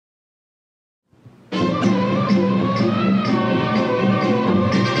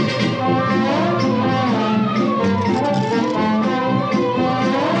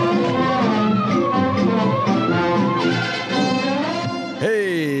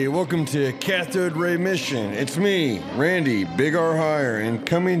welcome to Cathode Ray Mission. It's me, Randy, Big R Higher, and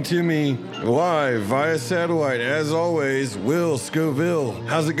coming to me live via satellite, as always, Will Scoville.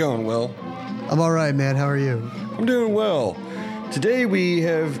 How's it going, Will? I'm all right, man. How are you? I'm doing well. Today we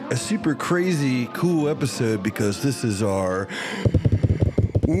have a super crazy, cool episode because this is our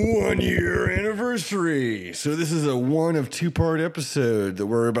 1 year anniversary. So this is a one of two-part episode that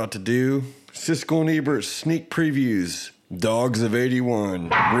we're about to do. Siskel and Ebert sneak previews. Dogs of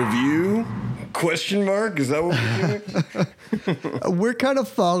 81 review? Question mark? Is that what we're doing? We're kind of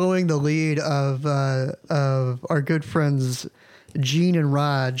following the lead of our good friends Gene and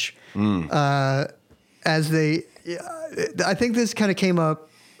Raj as they. I think this kind of came up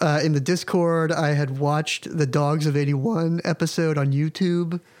in the Discord. I had watched the Dogs of 81 episode on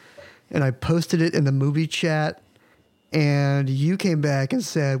YouTube, and I posted it in the movie chat. And you came back and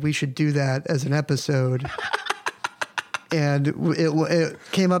said we should do that as an episode. And it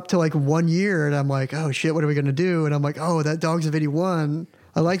came up to like 1 year, and I'm like, oh shit, what are we gonna do? And I'm like, oh, that Dogs of 81.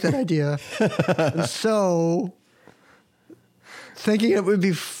 I like that idea. And so, thinking it would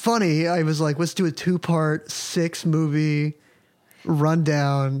be funny, I was like, let's do a 2-part 6-movie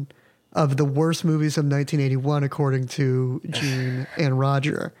rundown of the worst movies of 1981, according to Gene and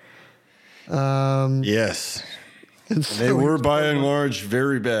Roger. Yes. And so They were by and large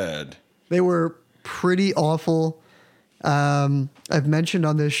very bad. They were pretty awful. I've mentioned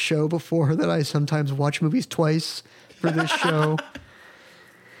on this show before that I sometimes watch movies twice for this show.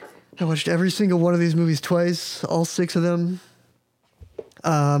 I watched every single one of these movies twice, all 6 of them.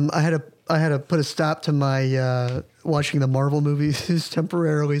 I had to put a stop to my watching the Marvel movies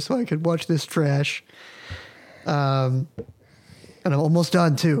temporarily so I could watch this trash. And I'm almost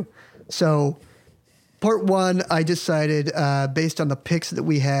done too. So part 1, I decided based on the picks that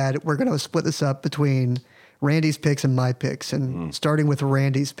we had, we're going to split this up between Randy's picks and my picks, and starting with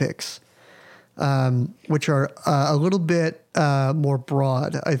Randy's picks, which are a little bit more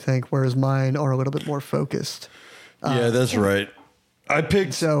broad, I think, whereas mine are a little bit more focused. Yeah, that's right. I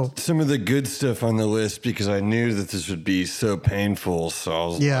picked some of the good stuff on the list because I knew that this would be so painful. So I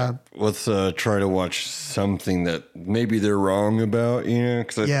was like, let's try to watch something that maybe they're wrong about, you know?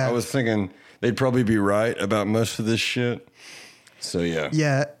 Because I was thinking they'd probably be right about most of this shit. So, yeah.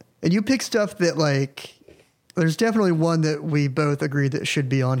 Yeah. And you pick stuff that, like, there's definitely one that we both agreed that should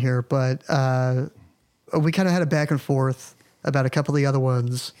be on here, but we kind of had a back and forth about a couple of the other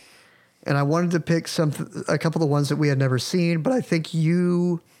ones. And I wanted to pick a couple of the ones that we had never seen, but I think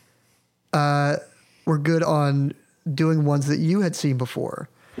you were good on doing ones that you had seen before.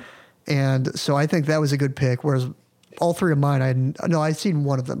 And so I think that was a good pick, whereas all 3 of mine, I'd seen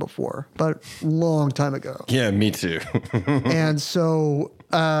one of them before, but long time ago. Yeah, me too. And so...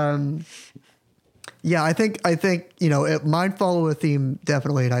 yeah, I think mine follow a theme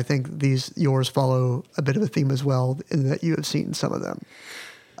definitely, and I think yours follow a bit of a theme as well, in that you have seen some of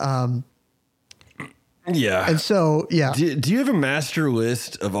them. Yeah, and so do you have a master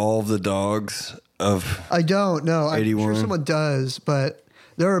list of all of the dogs of? I don't know. I'm 81? sure someone does, but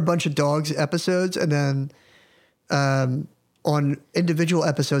there are a bunch of dogs episodes, and then on individual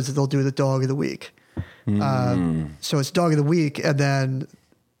episodes they'll do the dog of the week. So it's dog of the week, and then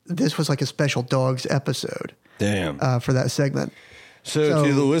this was like a special dogs episode. Damn. For that segment. So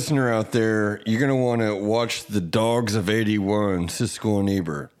to the listener out there, you're going to want to watch the Dogs of 81, Siskel and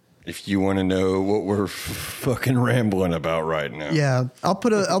Ebert, if you want to know what we're fucking rambling about right now. Yeah. I'll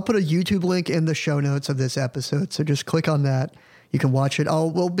put a YouTube link in the show notes of this episode. So just click on that. You can watch it.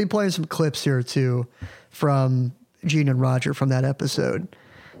 We'll be playing some clips here too from Gene and Roger from that episode,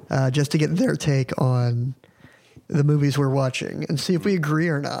 just to get their take on the movies we're watching and see if we agree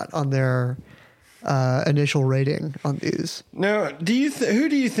or not on their initial rating on these. Now, who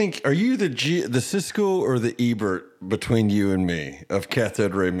do you think, are you the Siskel or the Ebert between you and me of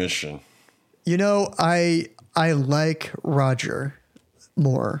Cathode Ray Mission? You know, I like Roger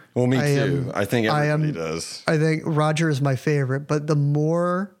more. Well, me too. I think everybody does. I think Roger is my favorite, but the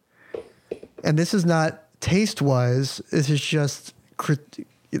more, and this is not taste-wise, this is just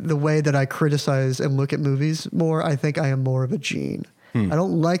the way that I criticize and look at movies more. I think I am more of a Gene. I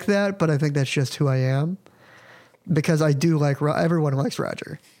don't like that, but I think that's just who I am, because I do like everyone likes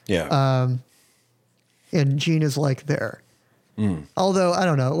Roger. Yeah. And Gene is like there. Although I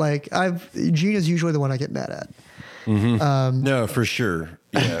don't know, like Gene is usually the one I get mad at. No, for sure.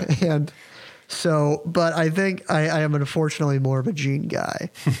 Yeah. And so, but I think I am unfortunately more of a Gene guy.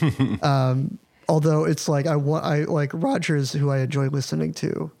 Although it's like I like Rogers, who I enjoy listening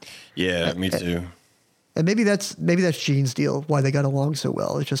to. Yeah, me too. And maybe that's Gene's deal, why they got along so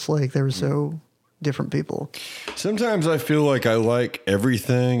well. It's just like they were so different people. Sometimes I feel like I like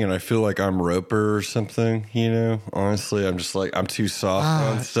everything and I feel like I'm Roper or something, you know? Honestly, I'm just like, I'm too soft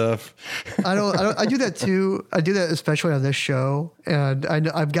on stuff. I do that too. I do that especially on this show. And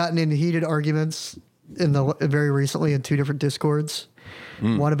I've gotten in heated arguments very recently in two different Discords.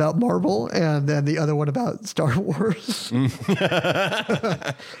 One about Marvel and then the other one about Star Wars.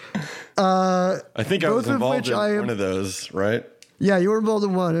 I think I was involved in one of those, right? Yeah, you were involved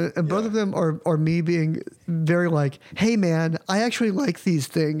in one, and both of them are me being very like, "Hey, man, I actually like these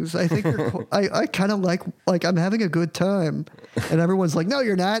things. I think I kind of like I'm having a good time," and everyone's like, "No,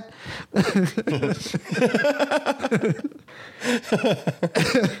 you're not."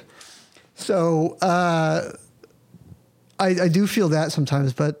 So I do feel that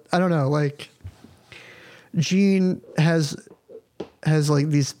sometimes, but I don't know. Like, Gene has like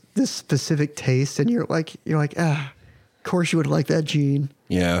this specific taste, and you're like of course you would like that, Gene.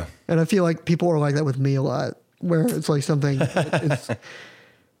 Yeah. And I feel like people are like that with me a lot, where it's like something, it's,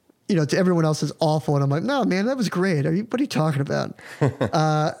 to everyone else is awful. And I'm like, no, man, that was great. What are you talking about?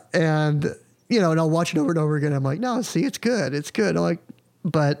 And I'll watch it over and over again. I'm like, no, see, it's good. It's good. I'm like,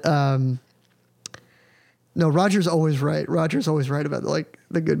 but no, Roger's always right. Roger's always right about like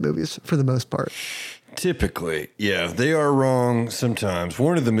the good movies for the most part. Typically, yeah, they are wrong sometimes.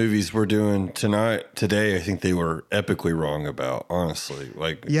 One of the movies we're doing today, I think they were epically wrong about. Honestly,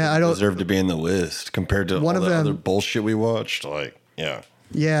 like, yeah, I don't deserve to be in the list compared to all the other bullshit we watched. Like,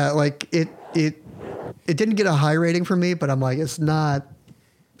 yeah, like it didn't get a high rating for me, but I'm like, it's not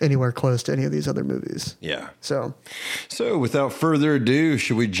anywhere close to any of these other movies. Yeah. So without further ado,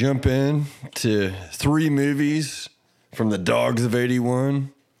 should we jump in to 3 movies from the Dogs of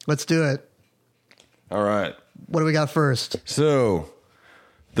 81? Let's do it. All right. What do we got first? So,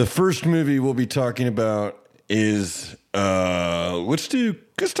 the first movie we'll be talking about is let's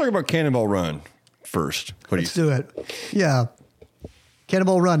talk about Cannonball Run first. Let's do it. Yeah.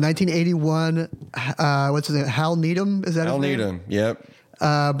 Cannonball Run, 1981. What's his name? Hal Needham? Is that Hal his name? Needham, yep.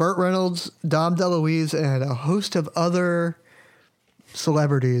 Burt Reynolds, Dom DeLuise, and a host of other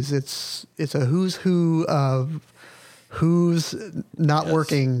celebrities. It's a who's who of who's not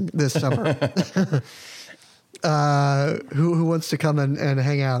working this summer. Who wants to come and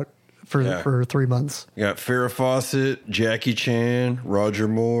hang out for 3 months? You got Farrah Fawcett, Jackie Chan, Roger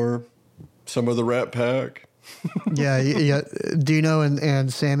Moore, some of the Rat Pack. yeah, Dino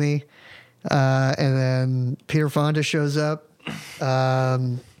and Sammy, and then Peter Fonda shows up.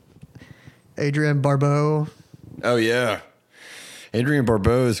 Adrienne Barbeau. Oh yeah, Adrienne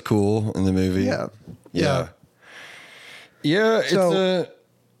Barbeau is cool in the movie. Yeah. So,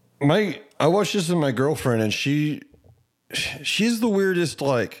 I watched this with my girlfriend, and she's the weirdest.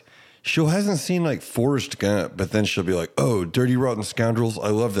 Like, she hasn't seen like Forrest Gump, but then she'll be like, "Oh, Dirty Rotten Scoundrels, I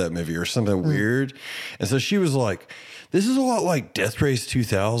love that movie," or something weird. And so she was like, "This is a lot like Death Race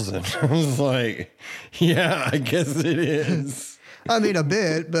 2000." I was like, "Yeah, I guess it is." I mean, a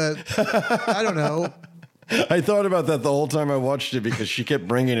bit, but I don't know. I thought about that the whole time I watched it because she kept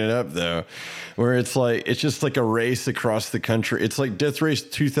bringing it up, though, where it's just like a race across the country. It's like Death Race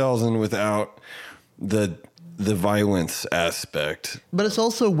 2000 without the violence aspect. But it's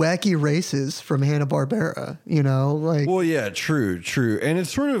also wacky races from Hanna-Barbera, like. Well, yeah, true. And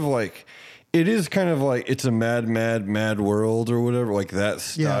it's sort of like, it is kind of like, it's a mad world or whatever, like that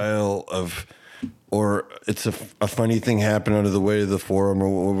style of, or it's a funny thing happened under the weight of the forum,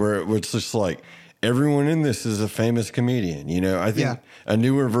 or where it's just like, everyone in this is a famous comedian, I think a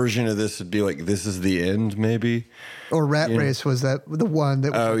newer version of this would be like, This Is the End, maybe. Or Rat Race was that the one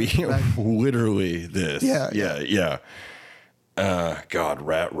that was literally this. Yeah. God,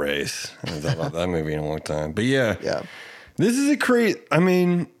 Rat Race. I haven't thought about that movie in a long time. But yeah. This is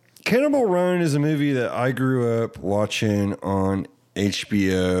Cannonball Run is a movie that I grew up watching on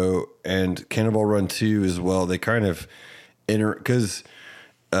HBO, and Cannonball Run 2 as well. They kind of because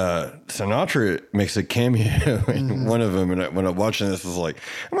Sinatra makes a cameo in one of them, and when I'm watching this, I was like,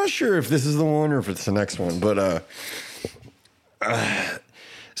 I'm not sure if this is the one or if it's the next one, but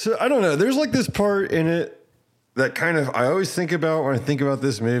so I don't know. There's like this part in it that kind of I always think about when I think about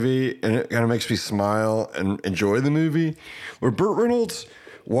this movie, and it kind of makes me smile and enjoy the movie, where Burt Reynolds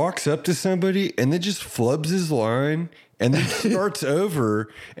walks up to somebody and then just flubs his line and then starts over,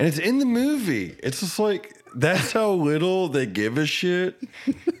 and it's in the movie. It's just like, that's how little they give a shit.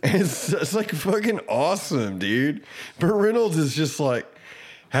 And it's like fucking awesome, dude. Burt Reynolds is just like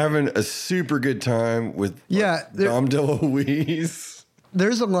having a super good time with Dom DeLuise.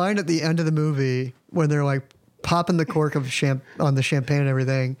 There's a line at the end of the movie when they're like popping the cork of on the champagne and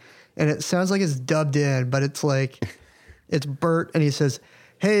everything, and it sounds like it's dubbed in, but it's like, it's Burt, and he says,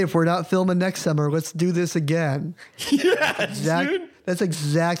 hey, if we're not filming next summer, let's do this again. Yeah, dude. That's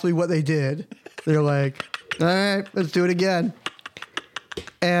exactly what they did. They're like, all right, let's do it again.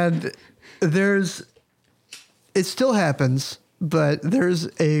 And it still happens, but there's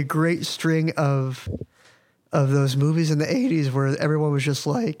a great string of those movies in the 80s where everyone was just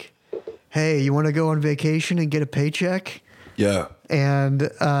like, hey, you want to go on vacation and get a paycheck? Yeah. And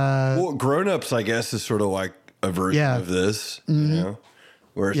well, Grown Ups, I guess, is sort of like a version of this, you know,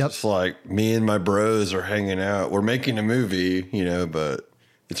 where it's just like me and my bros are hanging out. We're making a movie, you know, but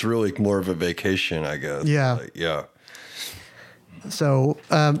it's really more of a vacation, I guess. Yeah. Like, yeah. So,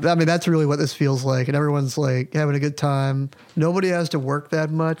 I mean, that's really what this feels like. And everyone's like having a good time. Nobody has to work that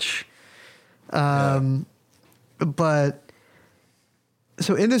much. But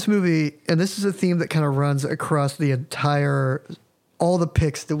so in this movie, and this is a theme that kind of runs across all the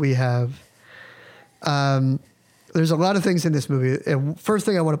picks that we have. There's a lot of things in this movie. And first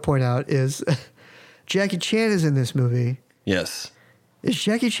thing I want to point out is Jackie Chan is in this movie. Yes. Is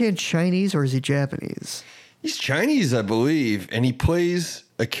Jackie Chan Chinese or is he Japanese? He's Chinese, I believe, and he plays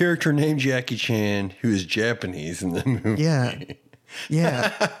a character named Jackie Chan who is Japanese in the movie. Yeah.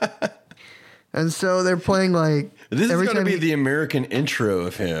 Yeah. And so they're playing like... This is going to be the American intro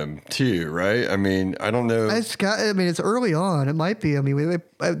of him, too, right? I mean, I don't know. It's early on. It might be. I mean,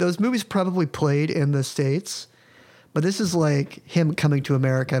 those movies probably played in the States, but this is like him coming to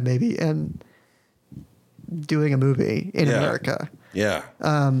America maybe and doing a movie in America. Yeah.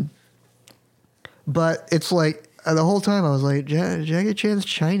 But it's like the whole time I was like, Jackie Chan's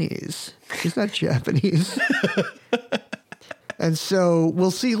Chinese. He's not Japanese. And so we'll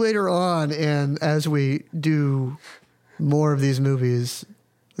see later on, and as we do more of these movies,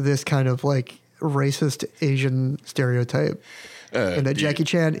 this kind of like racist Asian stereotype. And that Jackie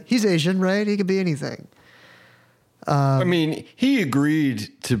Chan, he's Asian, right? He could be anything. I mean, he agreed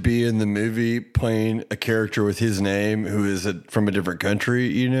to be in the movie playing a character with his name who is from a different country,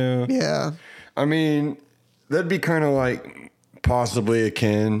 you know? Yeah. I mean, that'd be kind of like possibly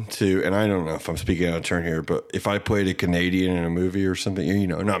akin to, and I don't know if I'm speaking out of turn here, but if I played a Canadian in a movie or something, you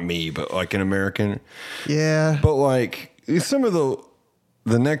know, not me, but like an American. Yeah. But like some of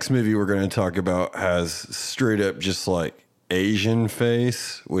the next movie we're going to talk about has straight up just like Asian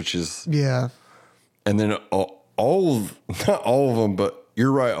face, which is. Yeah. And then not all of them, but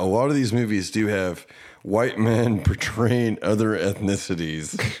you're right. A lot of these movies do have white men portraying other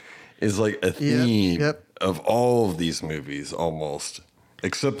ethnicities is like a theme of all of these movies almost,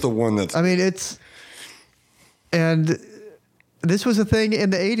 except the one that's. I mean, and this was a thing in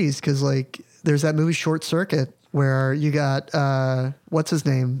the 80s because like there's that movie Short Circuit where you got, what's his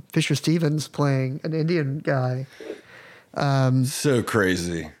name? Fisher Stevens playing an Indian guy. So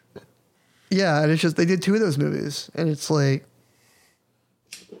crazy. Yeah, and it's just they did two of those movies, and it's like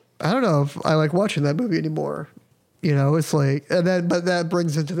I don't know if I like watching that movie anymore. You know, it's like, but that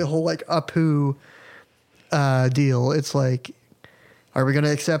brings into the whole like Apu deal. It's like, are we going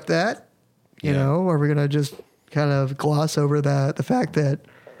to accept that? You know, are we going to just kind of gloss over the fact that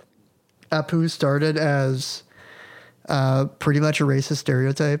Apu started as pretty much a racist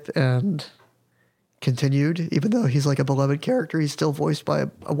stereotype and continued, even though he's like a beloved character, he's still voiced by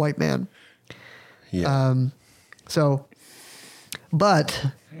a white man. Yeah. But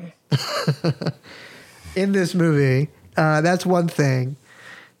in this movie, that's one thing.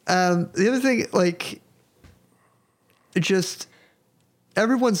 The other thing, like,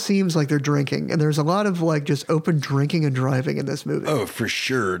 everyone seems like they're drinking, and there's a lot of like just open drinking and driving in this movie. Oh, for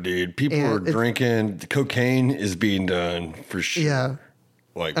sure, dude. People are drinking. Cocaine is being done for sure. Yeah.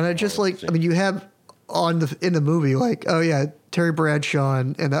 Like, and you have in the movie, like, oh yeah, Terry Bradshaw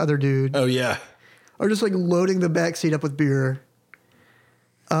and the other dude. Oh yeah. Are just like loading the backseat up with beer.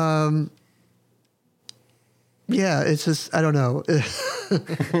 Yeah, it's just, I don't know.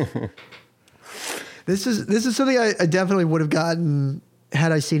 This is something I definitely would have gotten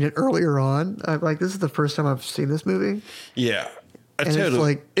had I seen it earlier on. Like, this is the first time I've seen this movie. Yeah.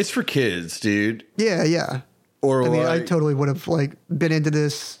 It's for kids, dude. Yeah, yeah. Or I totally would have like been into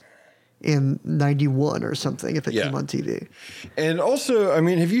this in 91 or something if it came on TV. And also, I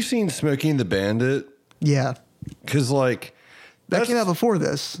mean, have you seen Smokey and the Bandit? Yeah. Because like that came out before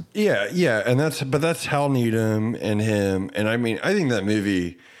this. Yeah, yeah, and that's Hal Needham and him, and I mean, I think that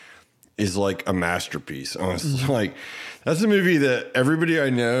movie is like a masterpiece. Honestly, like that's a movie that everybody I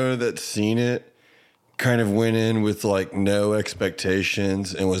know that's seen it kind of went in with like no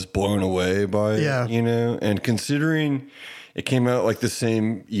expectations and was blown away by it. You know, and considering it came out like the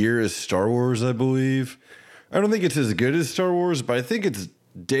same year as Star Wars, I believe. I don't think it's as good as Star Wars, but I think it's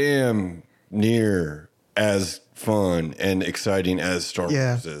damn near as fun and exciting as Star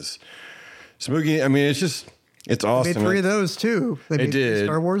Yeah. Wars is. Smokey, I mean, it's They awesome. made 3 of those too. They made did.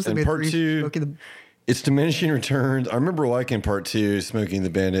 Star Wars. They And made part 3 2 Smokey the. It's diminishing returns. I remember liking part 2, Smoking the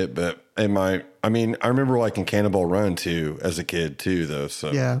Bandit, but I remember liking Cannonball Run too as a kid too, though.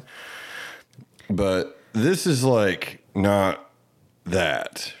 So Yeah. but this is like not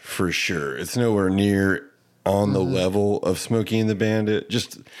that for sure. It's nowhere near on the level of Smokey and the Bandit,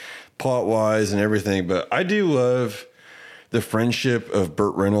 just plot wise and everything. But I do love the friendship of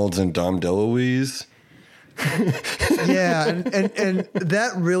Burt Reynolds and Dom DeLuise. Yeah, and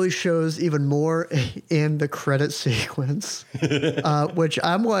that really shows even more in the credit sequence, which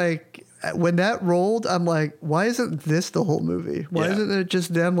I'm like, when that rolled, I'm like, why isn't this the whole movie? Why Yeah. isn't it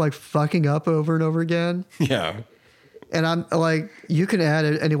just them like fucking up over and over again? Yeah. And I'm like, you can add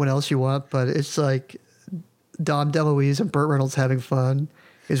anyone else you want, but it's like Dom DeLuise and Burt Reynolds having fun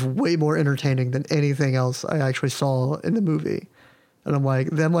is way more entertaining than anything else I actually saw in the movie. And I'm like,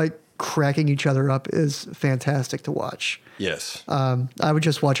 them like cracking each other up is fantastic to watch. Yes. I would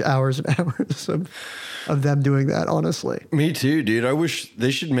just watch hours and hours of them doing that, honestly. Me too, dude. I wish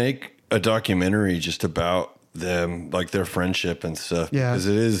they should make a documentary just about them, like their friendship and stuff. Yeah. Because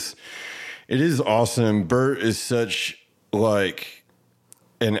it is awesome. Bert is such like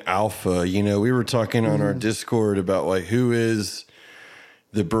an alpha. You know, we were talking on our Discord about like who is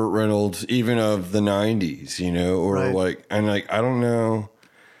the Burt Reynolds even of the 90s, you know, or Right. like, and like, I don't know.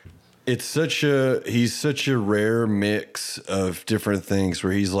 He's such a rare mix of different things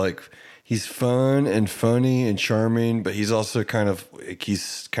where he's fun and funny and charming, but he's also kind of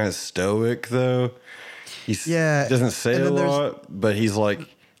stoic though. He doesn't say and a then there's- lot, but he's like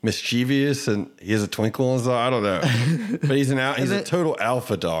mischievous and he has a twinkle in his eye. I don't know, but he's a total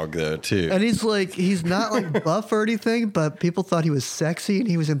alpha dog though too. And he's not like buff or anything, but people thought he was sexy and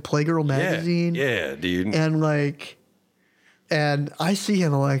he was in Playgirl magazine. Yeah, dude. And I see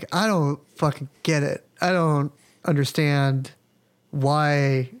him like, I don't fucking get it. I don't understand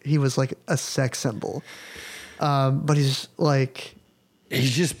why he was like a sex symbol. But he's like,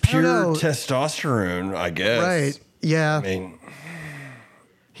 He's just I don't pure know. testosterone, I guess. right. Yeah. I mean,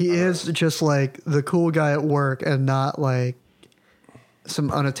 He is just like the cool guy at work and not like some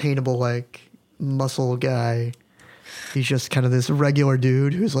unattainable like muscle guy. He's just kind of this regular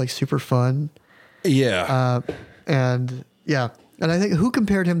dude who's like super fun. yeah. And yeah. And I think who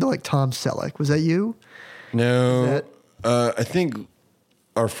compared him to like Tom Selleck? Was that you? No, I think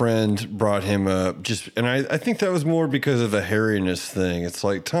our friend brought him up and I think that was more because of a hairiness thing. It's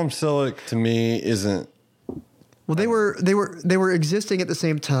like Tom Selleck to me isn't. Well, they were existing at the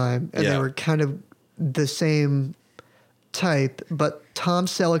same time, and Yeah. they were kind of the same type. But Tom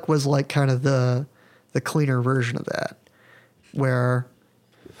Selleck was like kind of the cleaner version of that, where,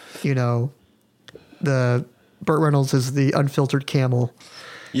 you know, the Burt Reynolds is the unfiltered camel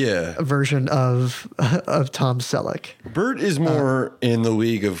Yeah, version of Tom Selleck. Bert is more in the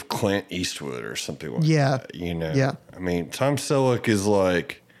league of Clint Eastwood or something like Yeah. that. You know. Yeah. I mean, Tom Selleck is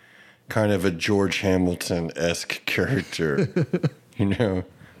like kind of a George Hamilton-esque character. You know.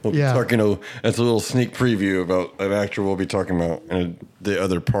 We'll Yeah. be talking. That's a little sneak preview about an actor we'll be talking about in the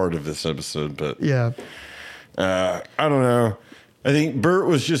other part of this episode. But Yeah, I don't know. I think Bert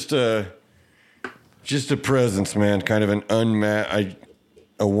was just a presence, man. Kind of an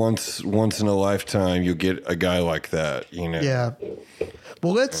a once in a lifetime. You'll get a guy like that, you know. yeah.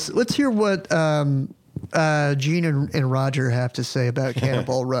 Well, let's hear what Gene and Roger have to say about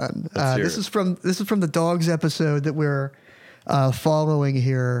Cannonball Run. hear This it. is from the Dogs episode that we're following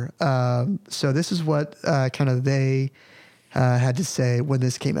here. So this is what kind of they had to say when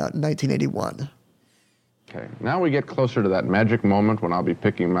this came out in 1981. Okay, now we get closer to that magic moment when I'll be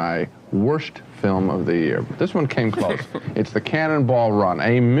picking my worst film of the year. But this one came close. It's The Cannonball Run,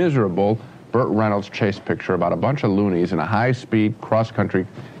 a miserable Burt Reynolds chase picture about a bunch of loonies in a high-speed cross-country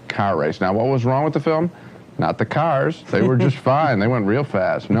car race. Now, what was wrong with the film? Not the cars. They were just fine. They went real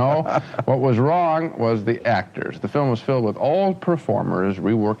fast. No, what was wrong was the actors. The film was filled with old performers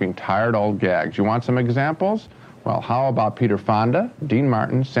reworking tired old gags. You want some examples? Well, how about Peter Fonda, Dean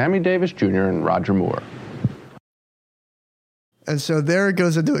Martin, Sammy Davis Jr., and Roger Moore? And so there it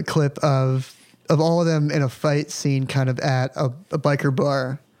goes into a clip of all of them in a fight scene, kind of at a biker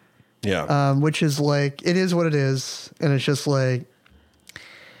bar. Yeah. Which is like, it is what it is. And it's just like,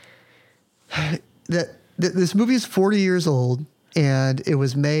 this movie is 40 years old and it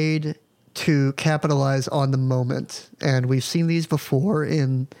was made to capitalize on the moment. And we've seen these before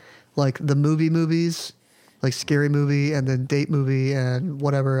in like the movies, like Scary Movie and then Date Movie and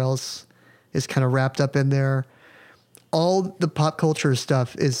whatever else is kind of wrapped up in there. all the pop culture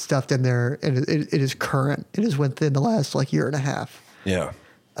stuff is stuffed in there, and it is current. It is within the last like year and a half. Yeah.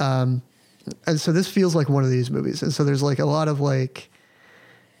 And so this feels like one of these movies. And so there's like a lot of like,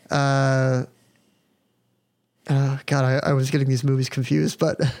 God, I was getting these movies confused,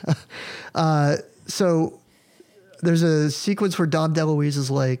 but so there's a sequence where Dom DeLuise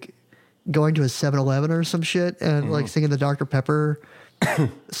is like going to a 7-Eleven or some shit and like singing the Dr. Pepper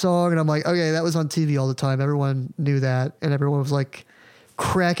song. And I'm like, okay, that was on TV all the time. Everyone knew that. And everyone was like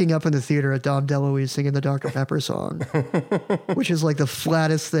cracking up in the theater at Dom DeLuise singing the Dr. Pepper song, which is like the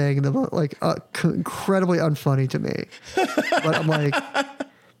flattest thing, incredibly unfunny to me. But I'm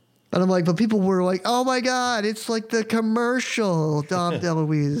like, but people were like, oh my God, it's like the commercial Dom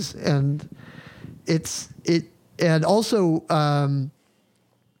DeLuise. And and also,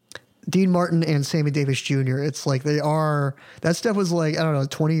 Dean Martin and Sammy Davis Jr. It's like that stuff was like, I don't know,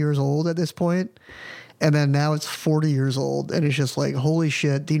 20 years old at this point. And then now it's 40 years old. And it's just like, holy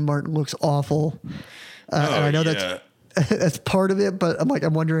shit, Dean Martin looks awful. And I know that's part of it, but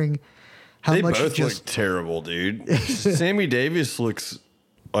I'm wondering how much they both look terrible, dude. Sammy Davis looks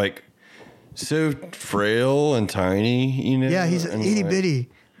like so frail and tiny, you know? Yeah, he's itty bitty.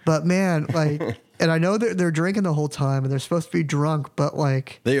 But man, like, and I know that they're drinking the whole time and they're supposed to be drunk, but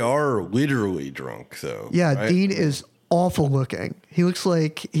like. They are literally drunk, though. Yeah, right? Dean is awful looking. He looks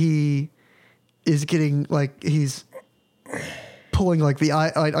like he is getting, like, he's pulling like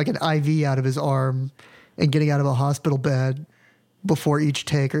like an IV out of his arm and getting out of a hospital bed before each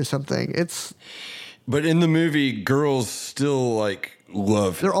take or something. But in the movie, girls still like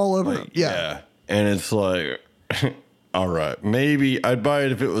love him. They're all over him. Like, Yeah. And it's like, all right, maybe I'd buy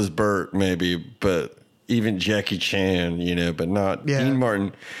it if it was Burt, maybe, but even Jackie Chan, you know, but not Dean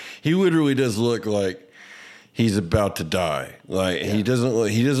Martin. He literally does look like he's about to die. Like he doesn't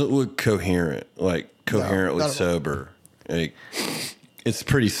look coherent, like coherently sober. Like, it's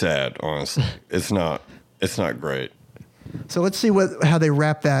pretty sad, honestly. It's not great. So let's see how they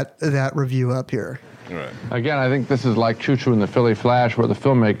wrap that review up here. Right. Again, I think this is like Choo Choo and the Philly Flash, where the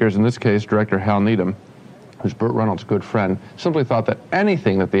filmmakers, in this case, director Hal Needham, who's Burt Reynolds' good friend, simply thought that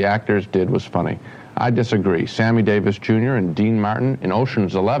anything that the actors did was funny. I disagree. Sammy Davis Jr. and Dean Martin in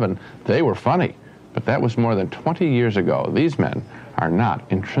Ocean's 11, they were funny. But that was more than 20 years ago. These men are not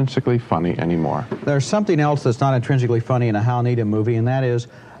intrinsically funny anymore. There's something else that's not intrinsically funny in a Hal Needham movie, and that is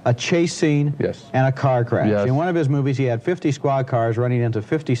a chase scene and a car crash. Yes. In one of his movies, he had 50 squad cars running into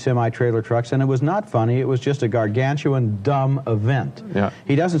 50 semi-trailer trucks, and it was not funny. It was just a gargantuan, dumb event. Yeah.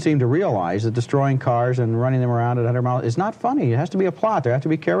 He doesn't seem to realize that destroying cars and running them around at 100 miles is not funny. It has to be a plot. There have to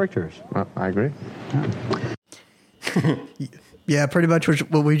be characters. I agree. Yeah, pretty much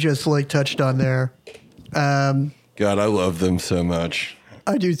what we just like touched on there. God, I love them so much.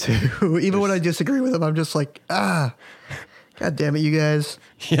 I do too. Even when I disagree with them, I'm just like, God damn it, you guys.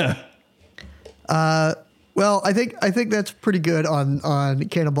 Yeah. Well, I think that's pretty good on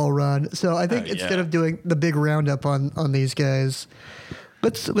Cannonball Run. So I think instead of doing the big roundup on these guys,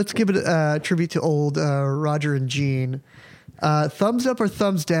 let's give it a tribute to old Roger and Gene. Thumbs up or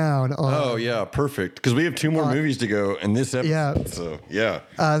thumbs down? Perfect. Because we have 2 more movies to go in this episode. Yeah. So,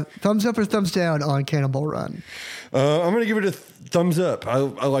 yeah. Thumbs up or thumbs down on Cannonball Run? I'm going to give it a thumbs up. I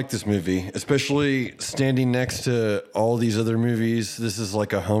like this movie, especially standing next to all these other movies. This is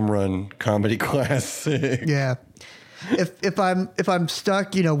like a home run comedy classic. Yeah. If I'm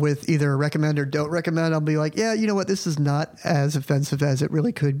stuck, with either recommend or don't recommend, I'll be like, yeah, you know what? This is not as offensive as it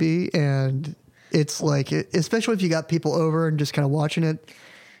really could be. And it's like, especially if you got people over and just kind of watching it,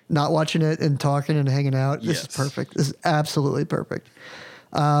 not watching it and talking and hanging out. This is perfect. This is absolutely perfect.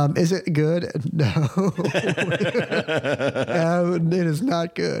 Is it good? No. It is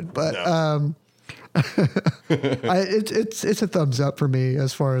not good, but it's a thumbs up for me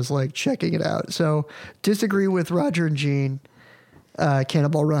as far as like checking it out. So disagree with Roger and Gene.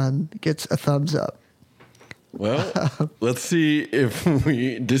 Cannonball Run gets a thumbs up. Well, let's see if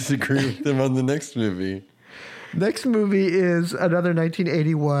we disagree with them on the next movie. Next movie is another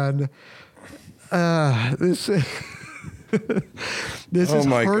 1981. This oh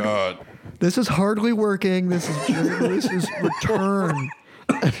my God. This is Hardly Working. This is Jerry Lewis's return.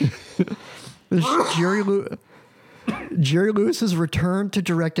 This is Jerry Lewis's return to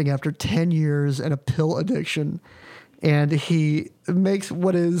directing after 10 years and a pill addiction. And he makes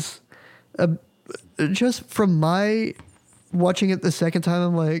what is, just from my watching it the second time,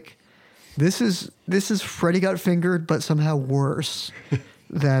 I'm like, this is Freddy Got Fingered, but somehow worse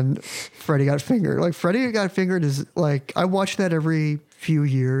than Freddy Got Fingered. Like, Freddy Got Fingered is like, I watch that every few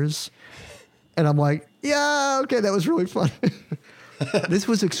years and I'm like, yeah, okay, that was really fun. This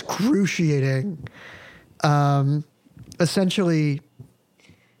was excruciating. essentially,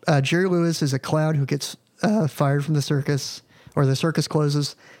 Jerry Lewis is a clown who gets fired from the circus, or the circus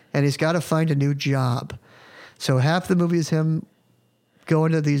closes, and he's got to find a new job. So half the movie is him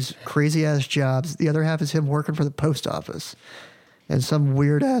going to these crazy ass jobs. The other half is him working for the post office and some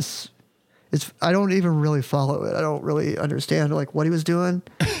weird ass. I don't even really follow it. I don't really understand like what he was doing.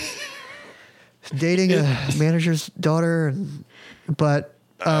 Dating a manager's daughter, but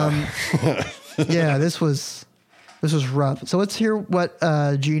yeah, this was rough. So let's hear what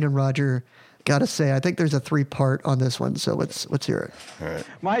Gene and Roger got to say. I think there's a 3-part on this one, so let's hear it. All right.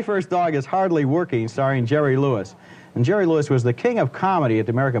 My First Dog is Hardly Working, starring Jerry Lewis. And Jerry Lewis was the king of comedy at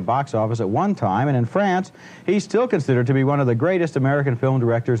the American box office at one time, and in France, he's still considered to be one of the greatest American film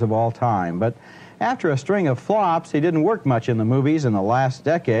directors of all time. But after a string of flops, he didn't work much in the movies in the last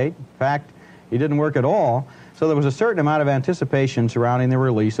decade. In fact, he didn't work at all. So there was a certain amount of anticipation surrounding the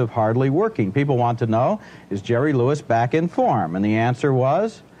release of Hardly Working. People want to know, is Jerry Lewis back in form? And the answer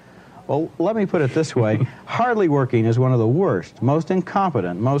was, well, let me put it this way. Hardly Working is one of the worst, most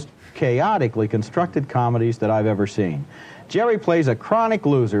incompetent, most chaotically constructed comedies that I've ever seen. Jerry plays a chronic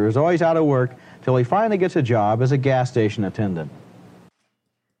loser who's always out of work till he finally gets a job as a gas station attendant.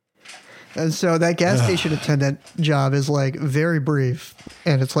 And so that gas station attendant job is like very brief,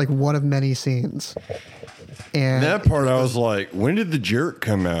 and it's like one of many scenes. And That part, I was like, when did The Jerk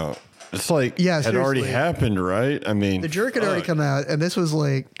come out? It's like, Yeah, it had already seriously. happened, right? I mean, The Jerk had already fuck. come out, and this was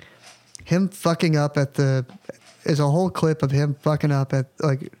like him fucking up at the. There's a whole clip of him fucking up at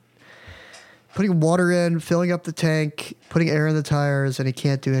like putting water in, filling up the tank, putting air in the tires, and he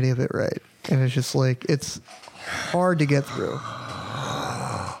can't do any of it right. And it's just like it's hard to get through.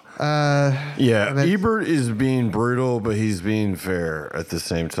 Yeah, And then- Ebert is being brutal, but he's being fair at the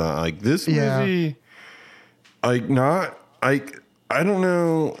same time. Like this Yeah. movie, I don't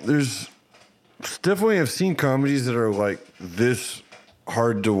know. There's definitely I've seen comedies that are like this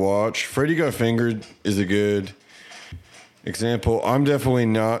hard to watch. Freddy Got Fingered is a good example. I'm definitely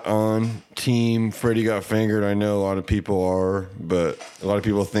not on team Freddy Got Fingered. I know a lot of people are, but a lot of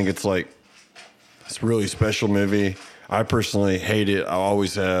people think it's like it's a really special movie. I personally hate it. I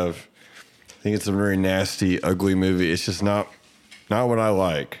always have. I think it's a very nasty, ugly movie. It's just not what I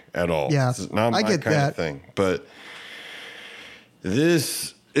like at all. Yeah, It's not I my get kind that. of thing. But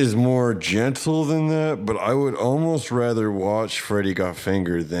this is more gentle than that. But I would almost rather watch Freddy Got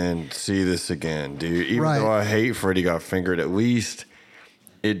Fingered than see this again, dude. Even Right. though I hate Freddy Got Fingered, at least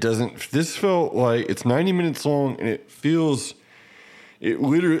it doesn't. This felt like it's 90 minutes long, and it feels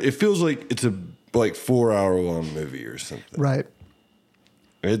like it's a like 4-hour long movie or something. Right.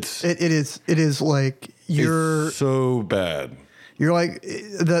 It is like It's so bad. you're like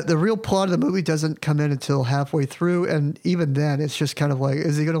the real plot of the movie doesn't come in until halfway through, and even then it's just kind of like,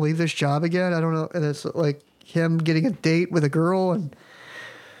 is he going to leave this job again? I don't know. And it's like him getting a date with a girl, and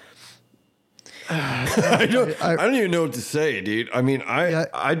I don't even know what to say, dude. I mean, Yeah.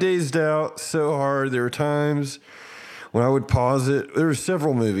 I dazed out so hard. There were times when I would pause it. There were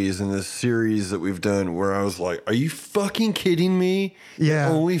several movies in this series that we've done where I was like, "Are you fucking kidding me? Yeah.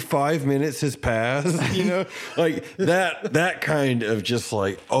 Only 5 minutes has passed." You know, like that kind of just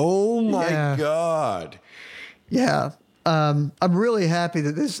like, oh my Yeah. god. yeah. I'm really happy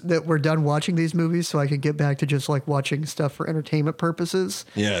that we're done watching these movies, so I can get back to just like watching stuff for entertainment purposes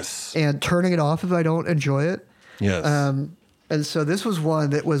Yes. and turning it off if I don't enjoy it. Yes. And so this was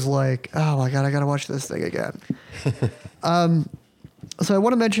one that was like, oh my God, I got to watch this thing again. So I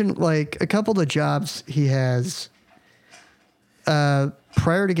want to mention like a couple of the jobs he has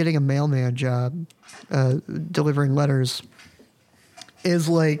prior to getting a mailman job, delivering letters, is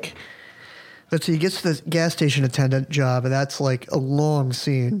like, let's see, he gets the gas station attendant job, and that's like a long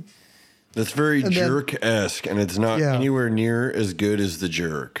scene. That's very and then- Jerk-esque, and it's not Yeah. anywhere near as good as The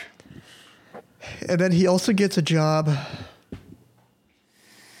Jerk. And then he also gets a job.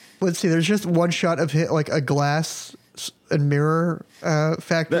 Let's see, there's just one shot of him, like a glass and mirror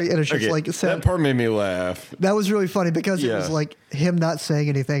factory, and it's just Okay, like that part made me laugh. That was really funny because it was Yeah. like him not saying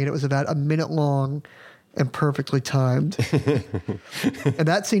anything, and it was about a minute long and perfectly timed. And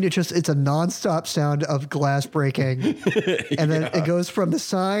that scene, it's a nonstop sound of glass breaking, and then it goes from the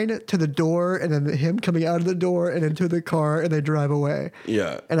sign to the door, and then him coming out of the door and into the car, and they drive away.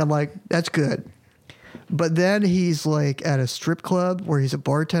 Yeah. And I'm like, that's good. But then he's like at a strip club where he's a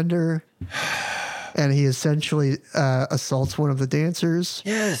bartender, and he essentially assaults one of the dancers.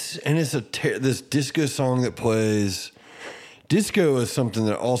 Yes, and it's this disco song that plays. Disco is something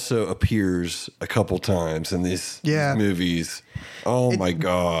that also appears a couple times in these movies. Oh my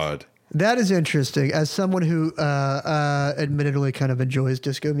god. That is interesting. As someone who admittedly kind of enjoys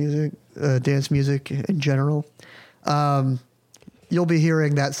disco music, dance music in general, You'll be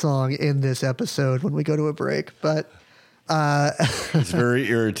hearing that song in this episode when we go to a break, but It's very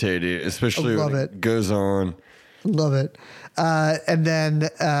irritating, especially I love when it. it goes on. love it. And then,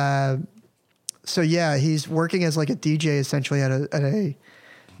 so yeah, he's working as like a DJ essentially at a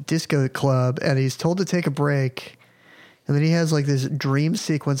disco club, and he's told to take a break. And then he has like this dream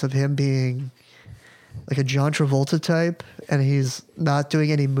sequence of him being like a John Travolta type, and he's not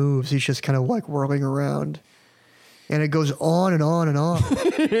doing any moves. He's just kind of like whirling around. And it goes on and on and on.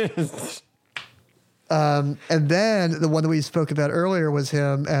 And then the one that we spoke about earlier was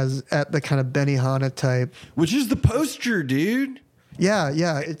him as at the kind of Benihana type. Which is the poster, dude. Yeah.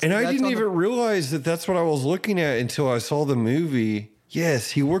 And I didn't even realize that that's what I was looking at until I saw the movie.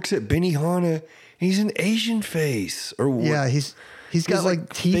 Yes, he works at Benihana, and he's an Asian face. Or what? Yeah, he's got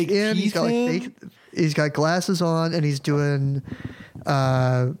like teeth fake in. He's teeth got like in? fake. He's got glasses on, and he's doing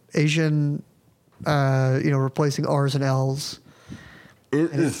Asian, replacing R's and L's.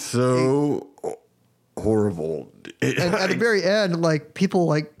 It is so horrible. And at the very end, like people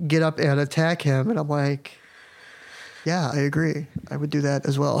like get up and attack him, and I'm like, yeah, I agree. I would do that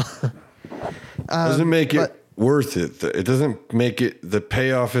as well. Doesn't make it but- worth it. It doesn't make it. The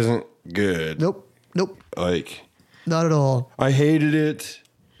payoff isn't good. Nope. Like, Not at all. I hated it.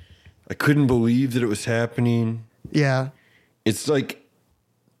 I couldn't believe that it was happening. Yeah. It's like,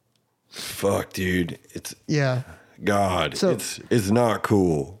 fuck, dude. It's Yeah. God. So- it's not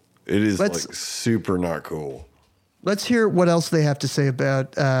cool. It is like Let's- super not cool. Let's hear what else they have to say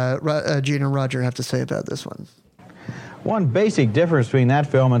about Gene and Roger have to say about this one. One basic difference between that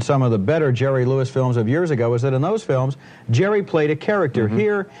film and some of the better Jerry Lewis films of years ago is that in those films, Jerry played a character.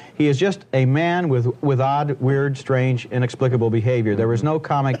 Here, he is just a man with odd, weird, strange, inexplicable behavior. There is no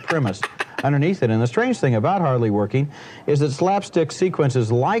comic premise underneath it. And the strange thing about Hardly Working is that slapstick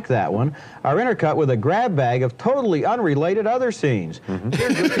sequences like that one are intercut with a grab bag of totally unrelated other scenes. Here,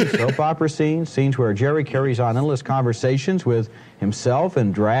 goofy soap opera scenes where Jerry carries on endless conversations with himself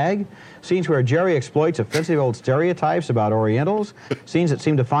and drag, scenes where Jerry exploits offensive old stereotypes about Orientals, scenes that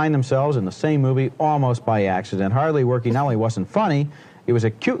seem to find themselves in the same movie almost by accident. Hardly Working not only wasn't funny, it was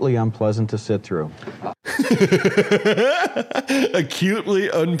acutely unpleasant to sit through. Acutely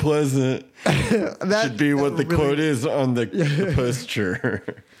unpleasant should be what the really- quote is on the poster.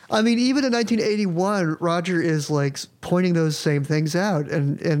 I mean, even in 1981, Roger is like pointing those same things out,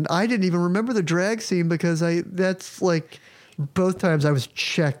 and I didn't even remember the drag scene because that's like both times I was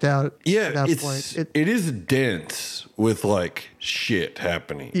checked out. Yeah, at that it's point. it is dense with like shit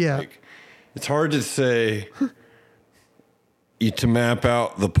happening. Yeah. Like, it's hard to say to map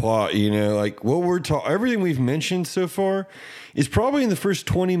out the plot. Like what we're talking, everything we've mentioned so far is probably in the first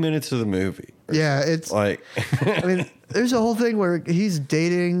 20 minutes of the movie. Yeah, it's Like, I mean, there's a whole thing where he's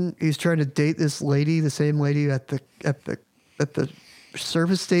trying to date this lady, the same lady at the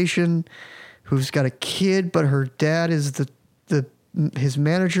service station, who's got a kid, but her dad is his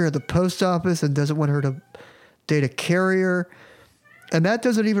manager at the post office and doesn't want her to date a carrier, and that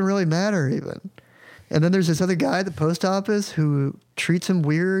doesn't even really matter even. And then there's this other guy at the post office who treats him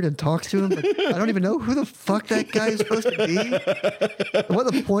weird and talks to him. But I don't even know who the fuck that guy is supposed to be. And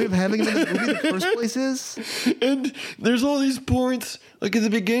what the point of having him in the movie in the first place is. and there's all these points. Like at the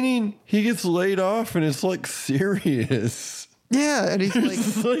beginning, he gets laid off, and it's like serious. Yeah, and he's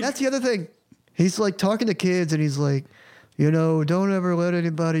like, that's the other thing. He's like talking to kids, and he's like, don't ever let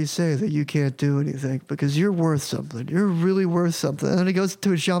anybody say that you can't do anything because you're worth something. You're really worth something. And then he goes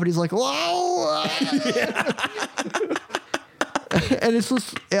to his shop, and he's like, whoa. And it's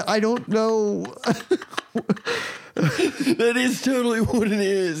just, I don't know. That is totally what it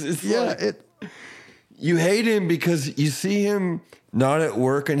is. It's like, you hate him because you see him not at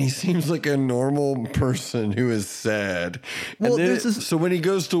work and he seems like a normal person who is sad. Well, and then this is- so when he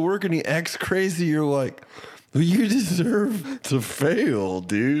goes to work and he acts crazy, you're like, well, you deserve to fail,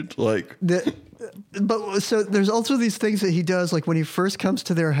 dude. Like, But so there's also these things that he does, like when he first comes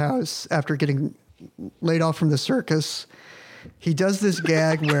to their house after getting laid off from the circus, he does this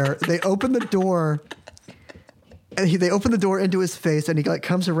gag where they open the door. And they open the door into his face, and he like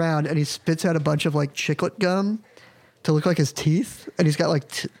comes around and he spits out a bunch of like chiclet gum to look like his teeth, and he's got like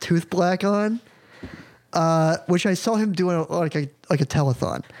tooth black on, which I saw him doing like a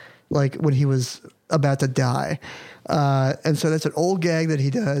telethon, like when he was about to die, and so that's an old gag that he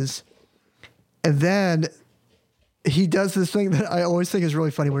does, and then he does this thing that I always think is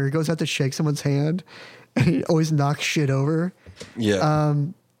really funny, where he goes out to shake someone's hand, and he always knocks shit over. yeah.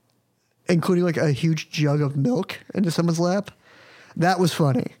 Including like a huge jug of milk into someone's lap. That was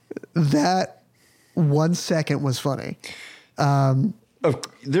funny. That 1 second was funny.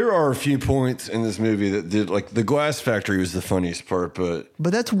 There are a few points in this movie that did, like the glass factory was the funniest part, but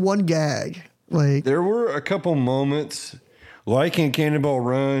that's one gag. Like there were a couple moments, like in Cannonball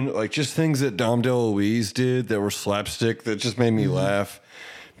Run, like just things that Dom DeLuise did that were slapstick that just made me laugh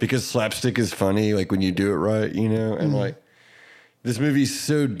because slapstick is funny, like when you do it right, you know? And like this movie's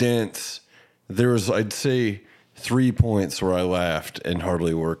so dense. There was, I'd say, 3 points where I laughed and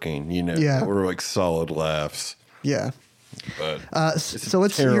Hardly Working, you know? Yeah. Were like solid laughs. yeah. But So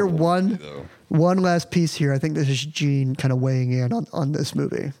let's hear terrible movie, though. one last piece here. I think this is Gene kind of weighing in on this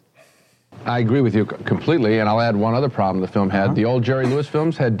movie. I agree with you completely, and I'll add one other problem the film had. The old Jerry Lewis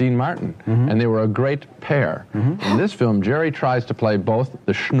films had Dean Martin, and they were a great pair. In this film, Jerry tries to play both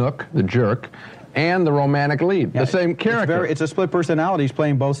the schnook, the jerk, and the romantic lead, the same character. It's a split personality. He's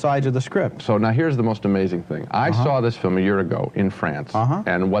playing both sides of the script. So now here's the most amazing thing. I saw this film a year ago in France,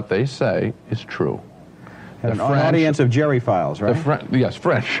 and what they say is true. An audience of Jerry files, right? Yes,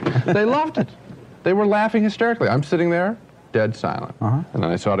 French. They loved it. They were laughing hysterically. I'm sitting there, dead silent. And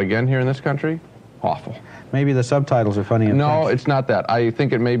then I saw it again here in this country. Awful. Maybe the subtitles are funny in No, French. it's not that. I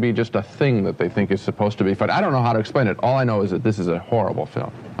think it may be just a thing that they think is supposed to be funny. I don't know how to explain it. All I know is that this is a horrible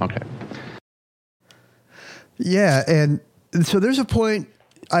film. Okay. Yeah, and so there's a point.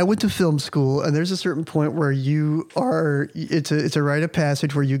 I went to film school, and there's a certain point where it's a rite of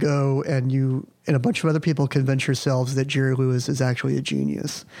passage where you go and you and a bunch of other people convince yourselves that Jerry Lewis is actually a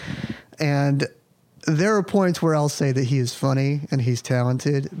genius. And there are points where I'll say that he is funny and he's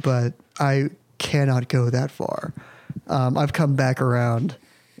talented, but I cannot go that far. I've come back around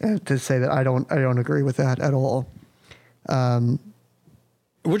to say that I don't agree with that at all.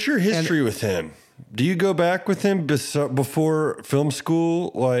 What's your history with him? Do you go back with him before film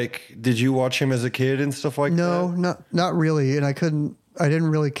school? Like, did you watch him as a kid and stuff like that? No, not really. And I didn't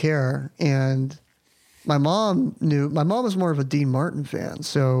really care. And my mom was more of a Dean Martin fan.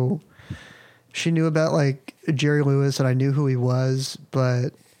 So she knew about like Jerry Lewis and I knew who he was,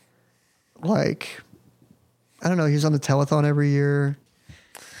 but like, I don't know. He was on the telethon every year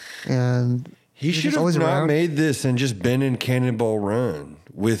and he should have not made this and just been in Cannonball Run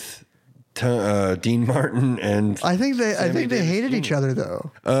with Dean Martin and I think they hated each other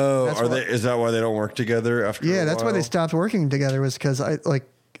though. Oh, is that why they don't work together after? Yeah, a that's while? why they stopped working together was because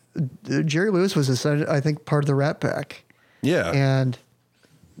Jerry Lewis was I think part of the Rat Pack. Yeah, and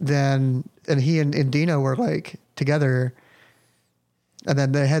then he and Dino were like together, and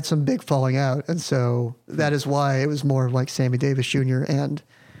then they had some big falling out, and so that is why it was more like Sammy Davis Jr. and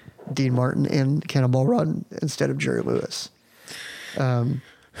Dean Martin in Cannonball Run instead of Jerry Lewis.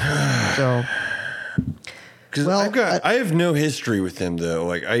 So, because I have no history with him though.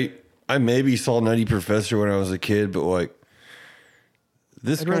 Like I maybe saw Nutty Professor when I was a kid, but like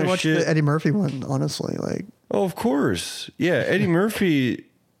this I'd kind rather of watch shit. the Eddie Murphy one, honestly. Like, oh, of course, yeah, Eddie Murphy.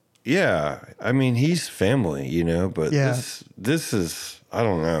 Yeah, I mean he's family, you know. But yeah. this is I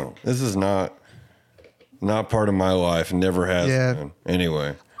don't know. This is not part of my life and never has been.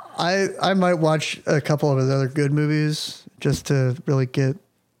 Anyway, I might watch a couple of his other good movies just to really get.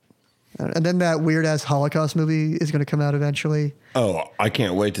 And then that weird ass Holocaust movie is going to come out eventually. Oh, I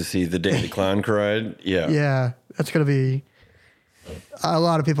can't wait to see The Day the Clown Cried. Yeah. Yeah, that's going to be. A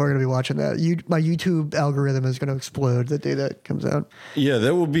lot of people are going to be watching that. My YouTube algorithm is going to explode the day that comes out. Yeah,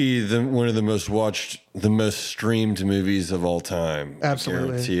 that will be one of the most watched, the most streamed movies of all time. Absolutely. I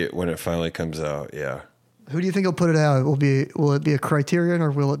guarantee it when it finally comes out. Yeah. Who do you think will put it out? Will it be a Criterion or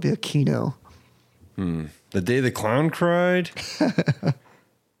will it be a Kino? The Day the Clown Cried?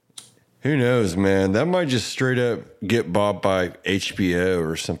 Who knows, man? That might just straight up get bought by HBO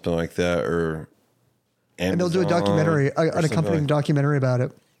or something like that, or Amazon, and they'll do a documentary, an accompanying documentary about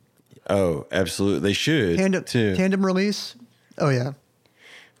it. Oh, absolutely. They should, too. Tandem release? Oh, yeah.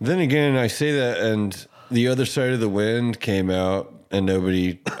 Then again, I say that, and The Other Side of the Wind came out, and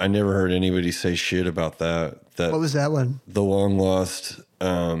I never heard anybody say shit about that. What was that one? The long lost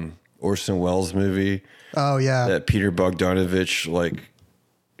Orson Welles movie. Oh, yeah. That Peter Bogdanovich, like,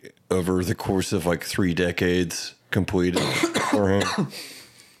 over the course of like 3 decades completed for him.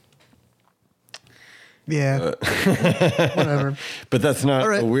 Yeah. Whatever. But that's not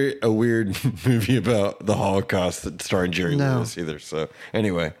right. a weird movie about the Holocaust that starring Jerry Lewis either. So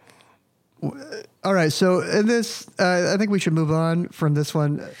anyway. All right. So in this, I think we should move on from this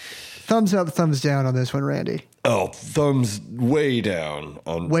one. Thumbs up, thumbs down on this one, Randy. Oh, thumbs way down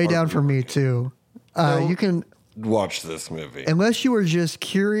on way down for me too. You can watch this movie unless you are just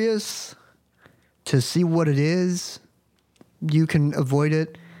curious to see what it is. You can avoid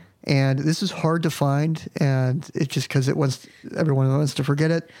it, and this is hard to find. And it's just because everyone wants to forget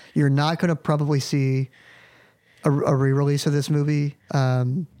it. You're not going to probably see a re-release of this movie,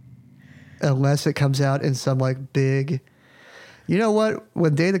 unless it comes out in some like big. You know what?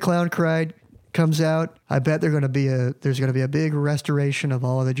 When Day the Clown Cried comes out, I bet there's going to be a big restoration of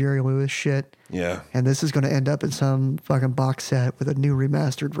all of the Jerry Lewis shit. Yeah. And this is going to end up in some fucking box set with a new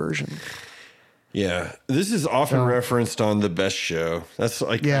remastered version. Yeah. This is often referenced on The Best Show. That's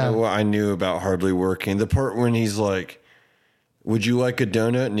like kind of what I knew about Hardly Working. The part when he's like, would you like a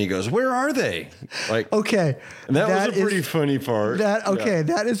donut? And he goes, where are they? Like, okay. And that was a pretty funny part.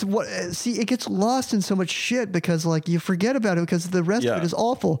 That is what, see, it gets lost in so much shit because like you forget about it because the rest of it is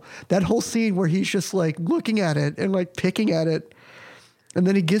awful. That whole scene where he's just like looking at it and like picking at it. And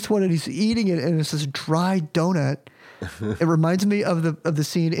then he gets one and he's eating it and it's this dry donut. It reminds me of the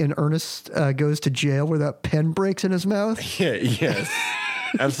scene in Ernest Goes to Jail where that pen breaks in his mouth. Yeah. Yes.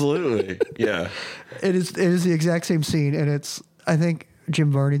 Absolutely. Yeah. It is the exact same scene, and it's. I think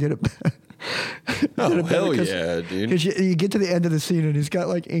Jim Varney did it. Oh hell yeah, dude! Because you get to the end of the scene, and he's got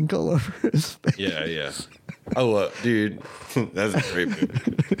like ink all over his face. Yeah. Oh, dude, that's a great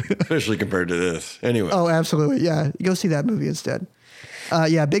movie, especially compared to this. Anyway. Oh, absolutely. Yeah, go see that movie instead.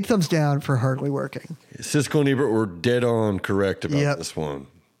 Yeah, big thumbs down for Hardly Working. Siskel and Ebert were dead on correct about this one.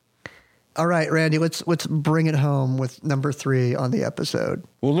 All right, Randy, let's bring it home with number 3 on the episode.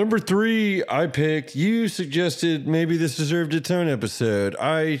 Well, number 3 I picked. You suggested maybe this deserved its own episode.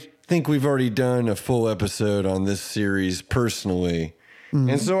 I think we've already done a full episode on this series personally. Mm-hmm.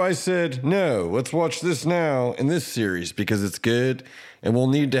 And so I said, no, let's watch this now in this series because it's good and we'll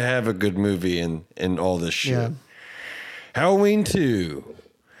need to have a good movie and all this shit. Yeah. Halloween 2.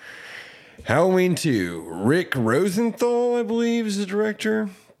 Rick Rosenthal, I believe, is the director.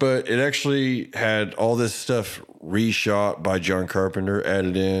 But it actually had all this stuff reshot by John Carpenter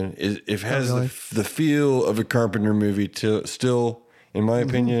added in. It has the feel of a Carpenter movie still, in my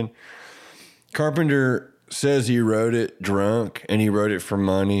opinion. Carpenter says he wrote it drunk and he wrote it for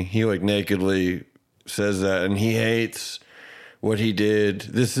money. He like nakedly says that and he hates what he did.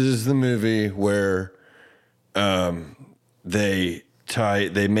 This is the movie where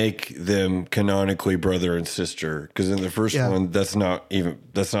they make them canonically brother and sister because in the first one that's not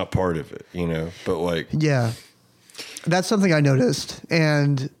part of it, you know, but like that's something I noticed.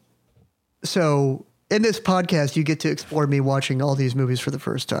 And so in this podcast you get to explore me watching all these movies for the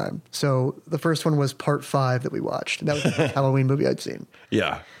first time. So the first one was part 5 that we watched, and that was the Halloween movie I'd seen.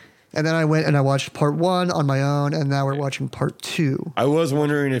 And then I went and I watched part 1 on my own, and now we're watching part 2. I was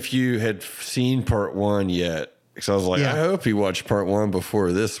wondering if you had seen part 1 yet. Because I was like, I hope you watched part 1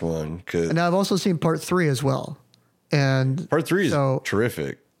 before this one. And I've also seen part 3 as well. And part 3 is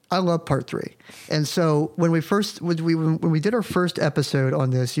terrific. I love part 3. And so when we did our first episode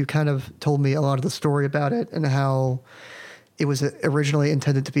on this, you kind of told me a lot of the story about it and how it was originally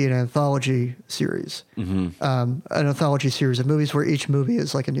intended to be an anthology series. An anthology series of movies where each movie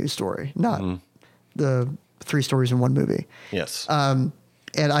is like a new story, not the 3 stories in one movie. Yes.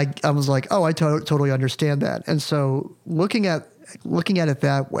 And I was like, oh, I totally understand that. And so looking at it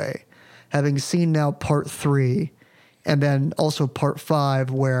that way, having seen now part 3 and then also part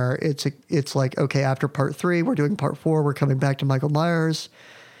 5, where it's like, okay, after part 3, we're doing part 4, we're coming back to Michael Myers,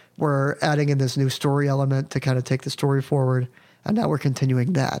 we're adding in this new story element to kind of take the story forward, and now we're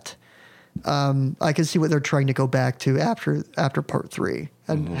continuing that. I can see what they're trying to go back to after part 3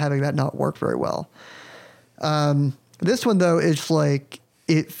 and having that not work very well. This one though, it's like,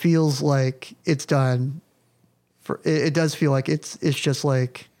 it feels like it's done. It does feel like it's just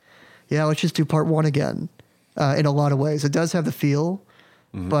like, let's just do part 1 again. In a lot of ways, it does have the feel,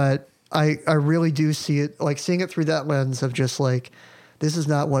 but I really do see it like seeing it through that lens of just like, this is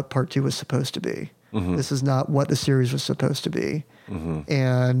not what part 2 was supposed to be. This is not what the series was supposed to be,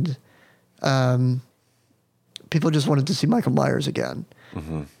 and people just wanted to see Michael Myers again,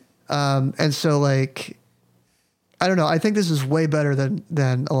 and so like. I don't know. I think this is way better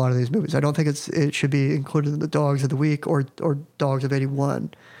than a lot of these movies. I don't think it should be included in the Dogs of the Week or Dogs of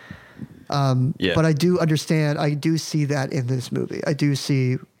 81. But I do understand. I do see that in this movie. I do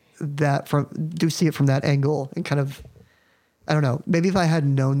see it from that angle and kind of. I don't know. Maybe if I had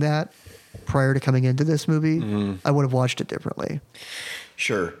known that prior to coming into this movie, I would have watched it differently.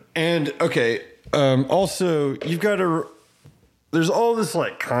 Sure. And okay. Also, you've got to. There's all this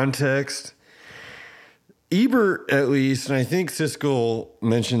like context. Ebert, at least, and I think Siskel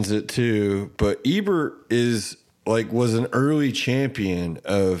mentions it too, but Ebert was an early champion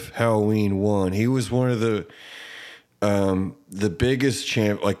of Halloween 1. He was one of the biggest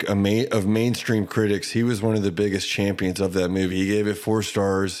of mainstream critics. He was one of the biggest champions of that movie. He gave it 4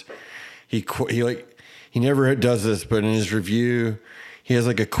 stars. He never does this, but in his review, he has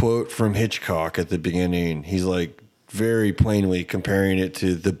like a quote from Hitchcock at the beginning. He's like very plainly comparing it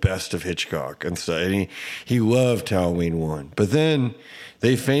to the best of Hitchcock and so, and he loved Halloween 1. But then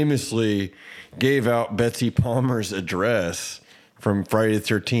they famously gave out Betsy Palmer's address from Friday the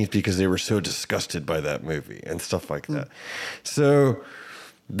 13th because they were so disgusted by that movie and stuff like that. So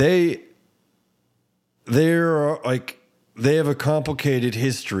they're like, they have a complicated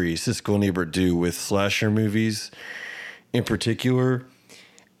history, Siskel and Ebert do, with slasher movies in particular.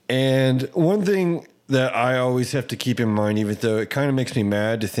 And one thing that I always have to keep in mind, even though it kind of makes me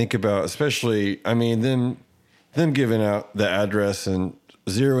mad to think about, especially, I mean, them giving out the address and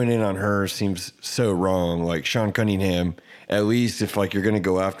zeroing in on her seems so wrong. Like Sean Cunningham, at least if like you're going to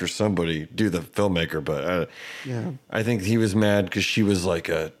go after somebody, do the filmmaker. But I think he was mad because she was like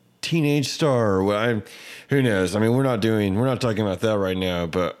a teenage star or what. Who knows? I mean, we're not talking about that right now.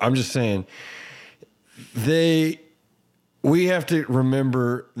 But I'm just saying we have to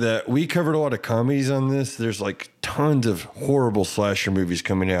remember that we covered a lot of comedies on this. There's like tons of horrible slasher movies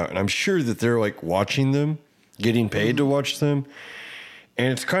coming out, and I'm sure that they're like watching them, getting paid to watch them.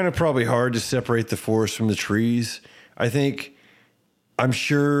 And it's kind of probably hard to separate the forest from the trees. I'm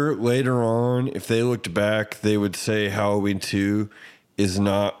sure later on, if they looked back, they would say Halloween 2 is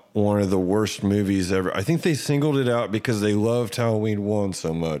not one of the worst movies ever. I think they singled it out because they loved Halloween 1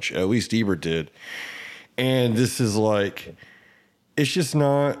 so much. At least Ebert did. And this is like, it's just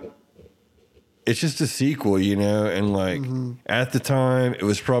a sequel, you know? And like, at the time, it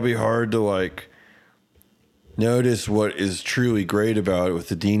was probably hard to like notice what is truly great about it with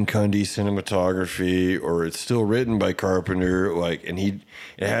the Dean Cundey cinematography, or it's still written by Carpenter, like, and it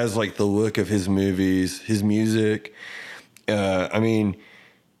has like the look of his movies, his music. I mean,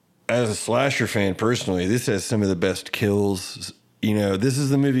 as a slasher fan personally, this has some of the best kills. You know, this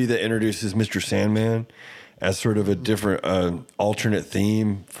is the movie that introduces Mr. Sandman as sort of a different alternate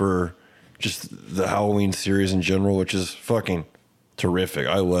theme for just the Halloween series in general, which is fucking terrific.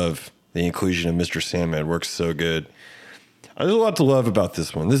 I love the inclusion of Mr. Sandman. It works so good. There's a lot to love about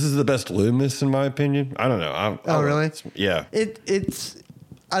this one. This is the best Loomis, in my opinion. I don't know. Really? Yeah. It's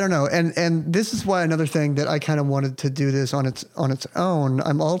I don't know, and this is why another thing that I kind of wanted to do this on its own.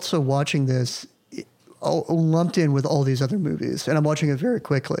 I'm also watching this all lumped in with all these other movies, and I'm watching it very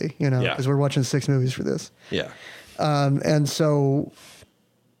quickly, you know, because we're watching 6 movies for this. Yeah. And so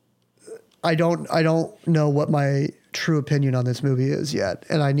I don't know what my true opinion on this movie is yet,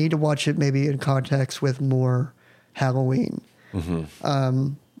 and I need to watch it maybe in context with more Halloween.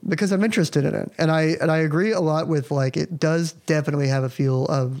 Because I'm interested in it, and I agree a lot with, like, it does definitely have a feel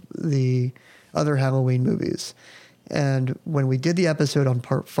of the other Halloween movies. And when we did the episode on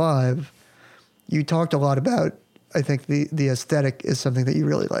part 5, you talked a lot about, I think the aesthetic is something that you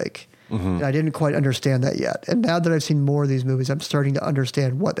really like. And I didn't quite understand that yet. And now that I've seen more of these movies, I'm starting to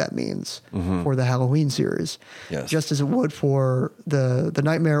understand what that means for the Halloween series. Yes. Just as it would for the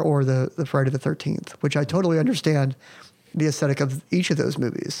Nightmare or the Friday the 13th, which I totally understand the aesthetic of each of those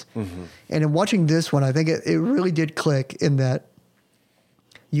movies. And in watching this one, I think it really did click in that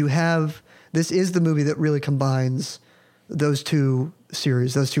this is the movie that really combines those two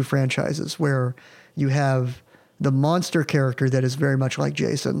series, those two franchises, where you have the monster character that is very much like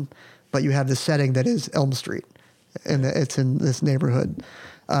Jason, but you have the setting that is Elm Street, and it's in this neighborhood.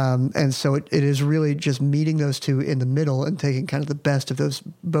 And so it is really just meeting those two in the middle and taking kind of the best of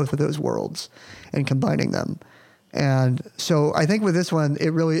both of those worlds and combining them. And so I think with this one, it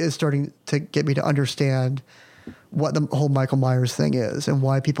really is starting to get me to understand what the whole Michael Myers thing is and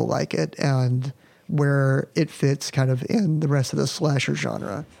why people like it and where it fits kind of in the rest of the slasher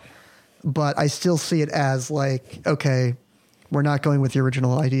genre. But I still see it as like, okay, we're not going with the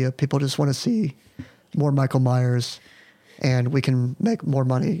original idea. People just want to see more Michael Myers, and we can make more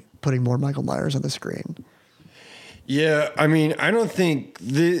money putting more Michael Myers on the screen. Yeah, I mean, I don't think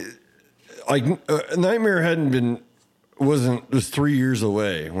Nightmare was 3 years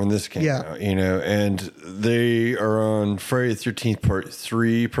away when this came out, you know, and they are on Friday the 13th part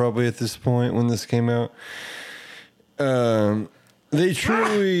 3 probably at this point when this came out. They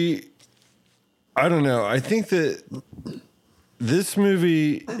truly, I don't know. I think that this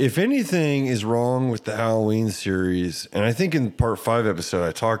movie, if anything is wrong with the Halloween series, and I think in part 5 episode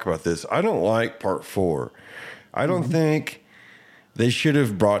I talk about this, I don't like part 4. I don't think they should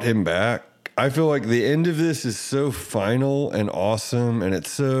have brought him back. I feel like the end of this is so final and awesome, and it's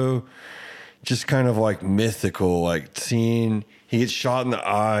so just kind of like mythical, like seeing he gets shot in the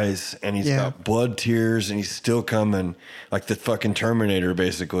eyes and he's got blood tears and he's still coming, like the fucking Terminator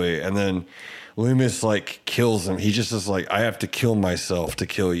basically. And then Loomis like kills him. He just is like, I have to kill myself to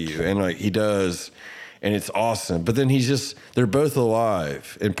kill you. And like he does. and it's awesome. But then they're both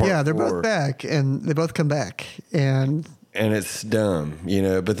alive in part Yeah, they're 4. both back, and they both come back, and it's dumb,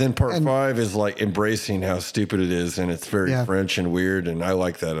 But then part 5 is like embracing how stupid it is, and it's very French and weird, and I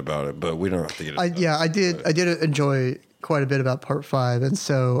like that about it. But we don't have to get into that. I did enjoy quite a bit about part 5, and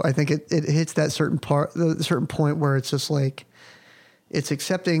so I think it hits that certain point where it's just like it's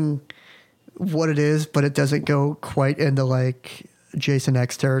accepting what it is, but it doesn't go quite into like Jason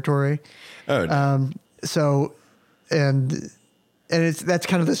X territory. Oh, no. So, and that's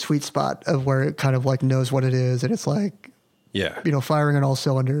kind of the sweet spot of where it kind of like knows what it is, and it's like, firing on all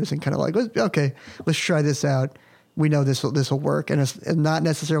cylinders, and kind of like, okay, let's try this out. We know this will work, and it's not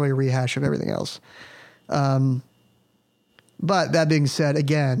necessarily a rehash of everything else. But that being said,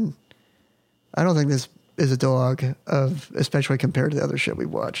 again, I don't think this is a dog especially compared to the other shit we've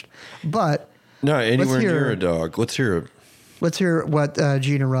watched. But not anywhere near a dog. Let's hear what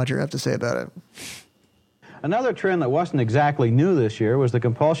Gene and Roger have to say about it. Another trend that wasn't exactly new this year was the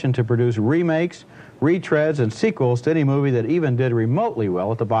compulsion to produce remakes, retreads, and sequels to any movie that even did remotely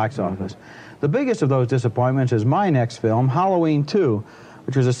well at the box office. The biggest of those disappointments is my next film, Halloween 2,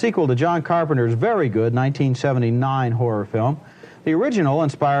 which was a sequel to John Carpenter's very good 1979 horror film. The original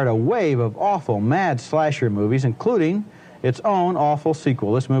inspired a wave of awful, mad slasher movies, including its own awful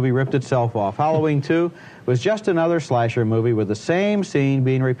sequel. This movie ripped itself off. Halloween 2 was just another slasher movie with the same scene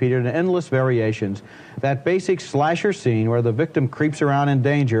being repeated in endless variations. That basic slasher scene where the victim creeps around in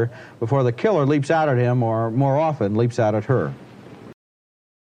danger before the killer leaps out at him, or more often, leaps out at her.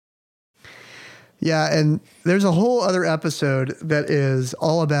 Yeah, and there's a whole other episode that is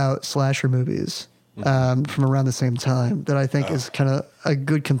all about slasher movies from around the same time that I think is kind of a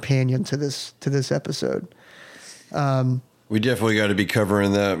good companion to this episode. We definitely got to be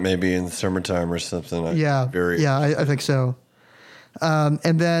covering that maybe in the summertime or something. I think so.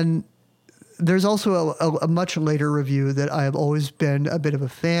 And then there's also a much later review that I have always been a bit of a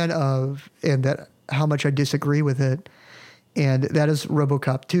fan of, and that how much I disagree with it, and that is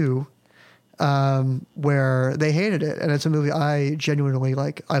RoboCop 2. Where they hated it, and it's a movie I genuinely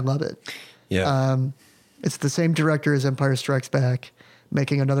like. I love it. Yeah. It's the same director as Empire Strikes Back,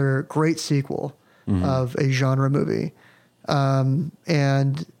 making another great sequel of a genre movie.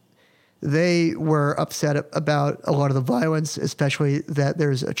 And they were upset about a lot of the violence, especially that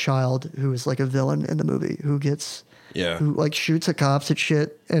there's a child who is like a villain in the movie who gets who like shoots at cops at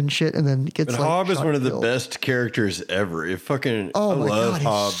shit, and then gets. But like, Hobb is one of the best characters ever. I love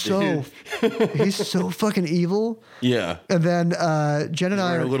Hobb, dude. He's so fucking evil. Yeah. And then Jen and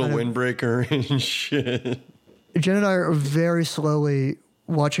I are a little windbreaker and shit. Jen and I are very slowly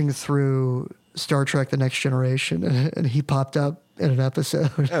watching through Star Trek: The Next Generation, and he popped up in an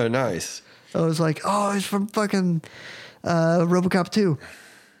episode. Oh, nice. I was like, oh, he's from fucking RoboCop 2.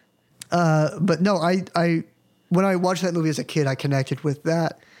 But no, I when I watched that movie as a kid, I connected with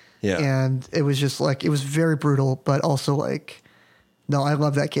that. Yeah. And it was just like, it was very brutal, but also like, no, I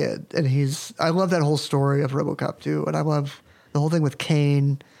love that kid. And I love that whole story of RoboCop 2. And I love the whole thing with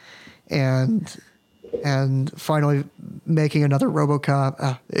Kane and finally making another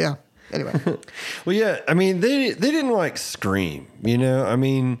RoboCop. Yeah. Anyway. Well, yeah. I mean, they didn't like Scream, I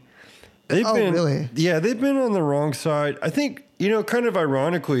mean, they've been really? Yeah, they've been on the wrong side. I think, kind of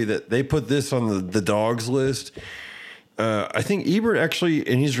ironically that they put this on the dogs list. I think Ebert actually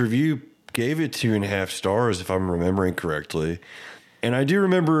in his review gave it 2.5 stars, if I'm remembering correctly. And I do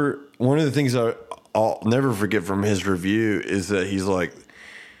remember one of the things I'll never forget from his review is that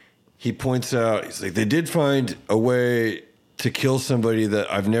he points out, he's like, they did find a way to kill somebody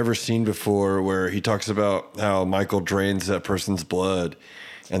that I've never seen before, where he talks about how Michael drains that person's blood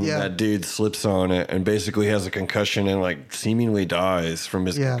and that dude slips on it and basically has a concussion and like seemingly dies from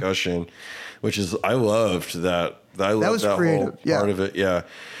his concussion, which is, I loved that. I loved that whole part of it. Yeah.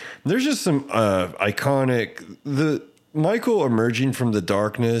 There's just some iconic, the Michael emerging from the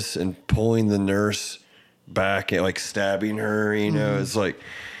darkness and pulling the nurse back and like stabbing her, it's like,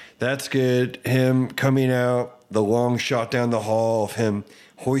 that's good. Him coming out, the long shot down the hall of him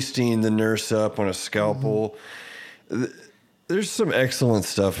hoisting the nurse up on a scalpel. There's some excellent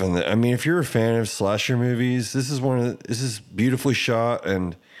stuff in there. I mean, if you're a fan of slasher movies, this is beautifully shot,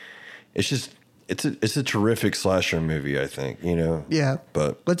 and it's a terrific slasher movie, I think, Yeah.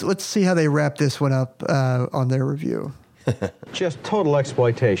 But let's see how they wrap this one up on their review. Just total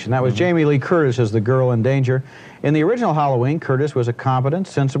exploitation. That was Jamie Lee Curtis as the girl in danger. In the original Halloween, Curtis was a competent,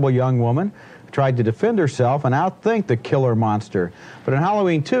 sensible young woman who tried to defend herself and outthink the killer monster. But in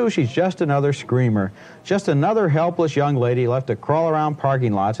Halloween 2, she's just another screamer. Just another helpless young lady left to crawl around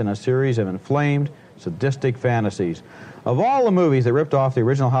parking lots in a series of inflamed, sadistic fantasies. Of all the movies that ripped off the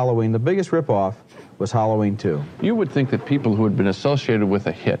original Halloween, the biggest ripoff was Halloween 2. You would think that people who had been associated with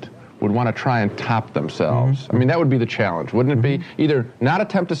a hit would want to try and top themselves. I mean, that would be the challenge, wouldn't it be? Either not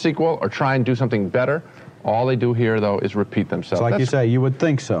attempt a sequel or try and do something better. All they do here, though, is repeat themselves. It's like you say, you would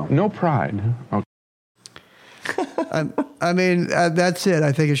think so. No pride. Okay. I mean, that's it.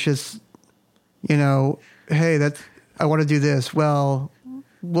 I think it's just, hey, I want to do this. Well,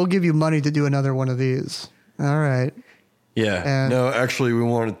 we'll give you money to do another one of these. All right. Yeah. And- no, actually, we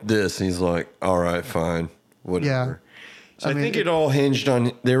wanted this. And he's like, all right, fine. Whatever. Yeah. So I mean, think it all hinged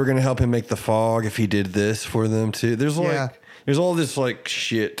on they were going to help him make The Fog if he did this for them, too. There's there's all this like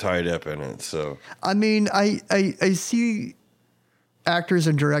shit tied up in it. So, I mean, I see actors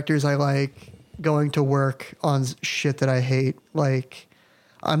and directors I like going to work on shit that I hate. Like,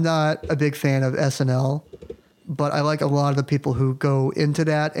 I'm not a big fan of SNL, but I like a lot of the people who go into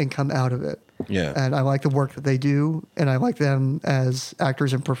that and come out of it. yeah. And I like the work that they do, and I like them as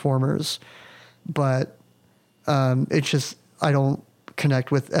actors and performers. But it's just, I don't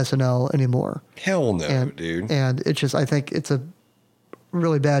connect with SNL anymore. Hell no, And, dude. and it's just, I think it's a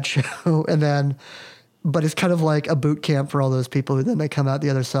really bad show. And then, but it's kind of like a boot camp for all those people who then they come out the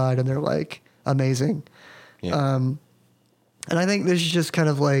other side and they're like amazing. Yeah. And I think this is just kind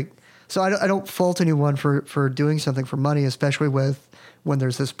of like, so I don't fault anyone for doing something for money, especially when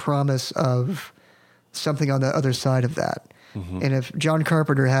there's this promise of something on the other side of that. And if John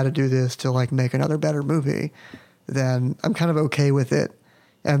Carpenter had to do this to like make another better movie, then I'm kind of okay with it.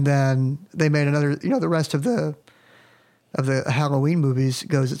 And then they made another, the rest of the Halloween movies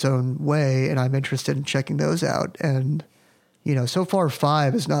goes its own way, and I'm interested in checking those out. And so far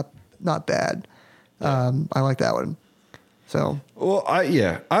 5 is not bad. I like that one. So Well,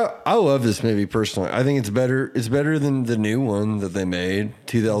 I love this movie personally. I think it's better. It's better than the new one that they made,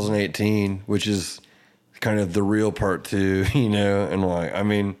 2018, which is kind of the real part 2, and like, I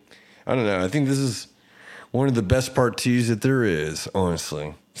mean, I don't know. I think this is one of the best part 2s that there is,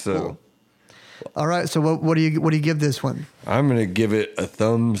 honestly. So, Cool. All right. So what do you give this one? I'm going to give it a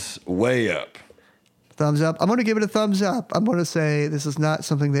thumbs way up. Thumbs up. I'm going to give it a thumbs up. I'm going to say this is not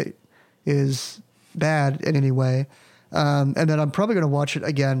something that is bad in any way. And then I'm probably going to watch it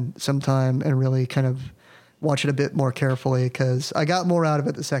again sometime and really kind of watch it a bit more carefully because I got more out of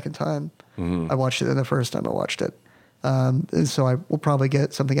it the second time I watched it than the first time I watched it. And so I will probably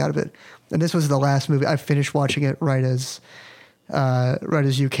get something out of it. And this was the last movie. I finished watching it right as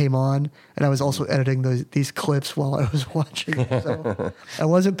you came on, and I was also editing these clips while I was watching it. So I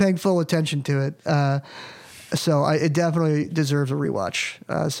wasn't paying full attention to it. So it definitely deserves a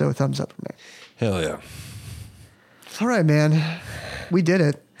rewatch. So thumbs up for me. Hell yeah. All right, man. We did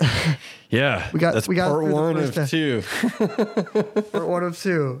it. Yeah. That's part through the 1 of first 2. Part 1 of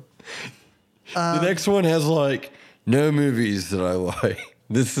 2. The next one has like no movies that I like.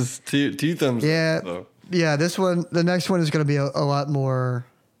 This is two thumbs Yeah. up. So. Yeah, the next one is going to be a lot more.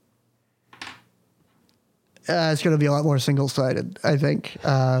 It's going to be a lot more single-sided, I think.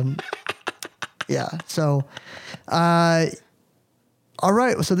 Yeah. So, all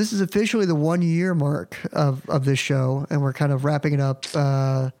right. So this is officially the 1 year mark of this show, and we're kind of wrapping it up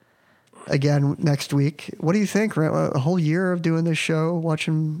again next week. What do you think? A whole year of doing this show,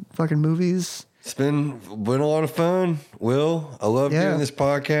 watching fucking movies. It's been a lot of fun, Will. I love Yeah. doing this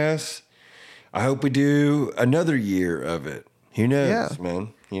podcast. I hope we do another year of it. Who knows, man?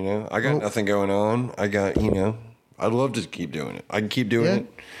 I got nothing going on. I got, I'd love to keep doing it. I can keep doing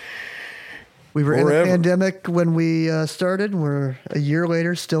it. We were in Forever. the pandemic when we started. We're a year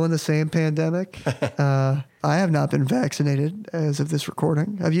later, still in the same pandemic. I have not been vaccinated as of this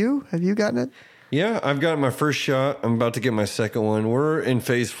recording. Have you? Have you gotten it? Yeah, I've got my first shot. I'm about to get my second one. We're in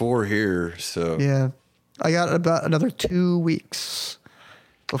phase 4 here, so Yeah. I got about another 2 weeks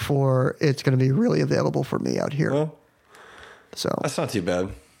before it's going to be really available for me out here. well, So that's not too bad.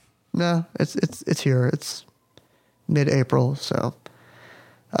 no, it's here. It's mid-April. So,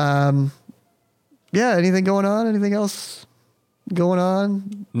 yeah. Anything going on? Anything else going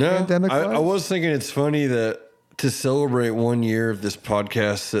on? No, pandemic-wise? I was thinking it's funny that to celebrate 1 year of this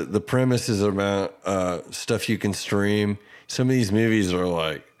podcast, that the premise is about stuff you can stream. Some of these movies are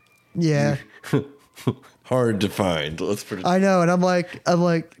like Yeah. hard to find. Let's put it. I know, and I'm like,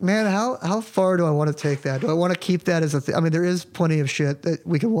 man, how far do I want to take that? Do I want to keep that as a thing? I mean, there is plenty of shit that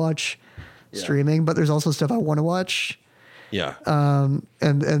we can watch streaming, but there's also stuff I want to watch. Yeah.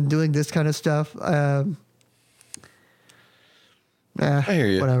 And doing this kind of stuff. I hear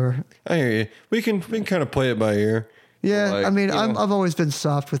you. Whatever. I hear you. We can kind of play it by ear. Yeah, Like, I mean, you know. I've always been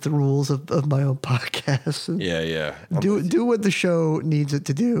soft with the rules of my own podcast. And Yeah. do what the show needs it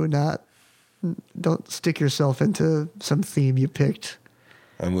to do, not don't stick yourself into some theme you picked.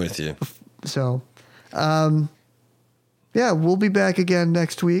 I'm with you. So, yeah, we'll be back again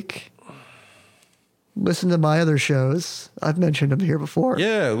next week. Listen to my other shows. I've mentioned them here before.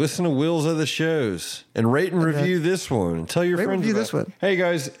 Yeah, listen to Will's other shows and rate and review this one. Tell your friends review about this one. Hey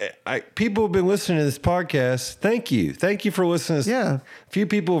guys, people have been listening to this podcast. Thank you for listening. Yeah. A few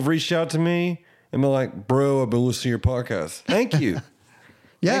people have reached out to me and been like, "Bro, I've been listening to your podcast." Thank you.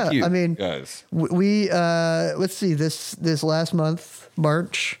 Yeah, Thank you, I mean, guys. we let's see. This last month,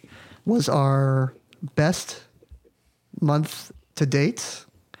 March, was our best month to date.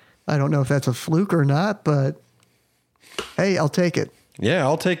 I don't know if that's a fluke or not, but hey, I'll take it. Yeah,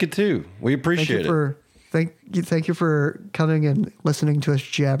 I'll take it too. We appreciate it. Thank you for coming and listening to us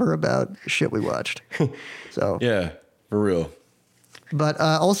jabber about shit we watched. So Yeah, for real. but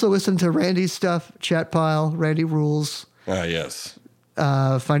also listen to Randy's stuff, Chat Pile, Randy Rules. Yes.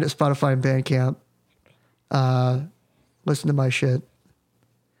 Find it Spotify and Bandcamp. Listen to my shit,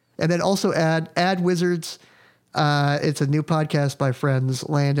 and then also Ad Wizards. It's a new podcast by friends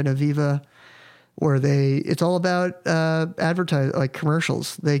Land and Aviva, where it's all about advertise like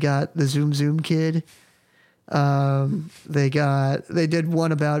commercials. They got the Zoom Kid. They did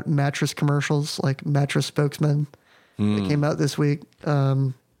one about mattress commercials, like Mattress Spokesman. That came out this week.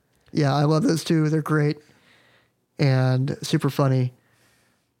 Yeah, I love those two. They're great and super funny.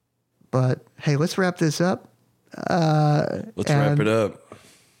 But hey, let's wrap this up. Let's wrap it up.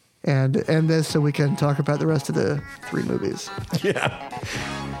 And end this so we can talk about the rest of the 3 movies. Yeah.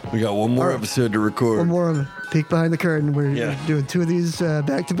 We got one more episode to record. One more peek behind the curtain. We're Yeah. doing 2 of these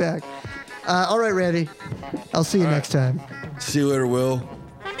back to back. All right, Randy. I'll see you next time. See you later, Will.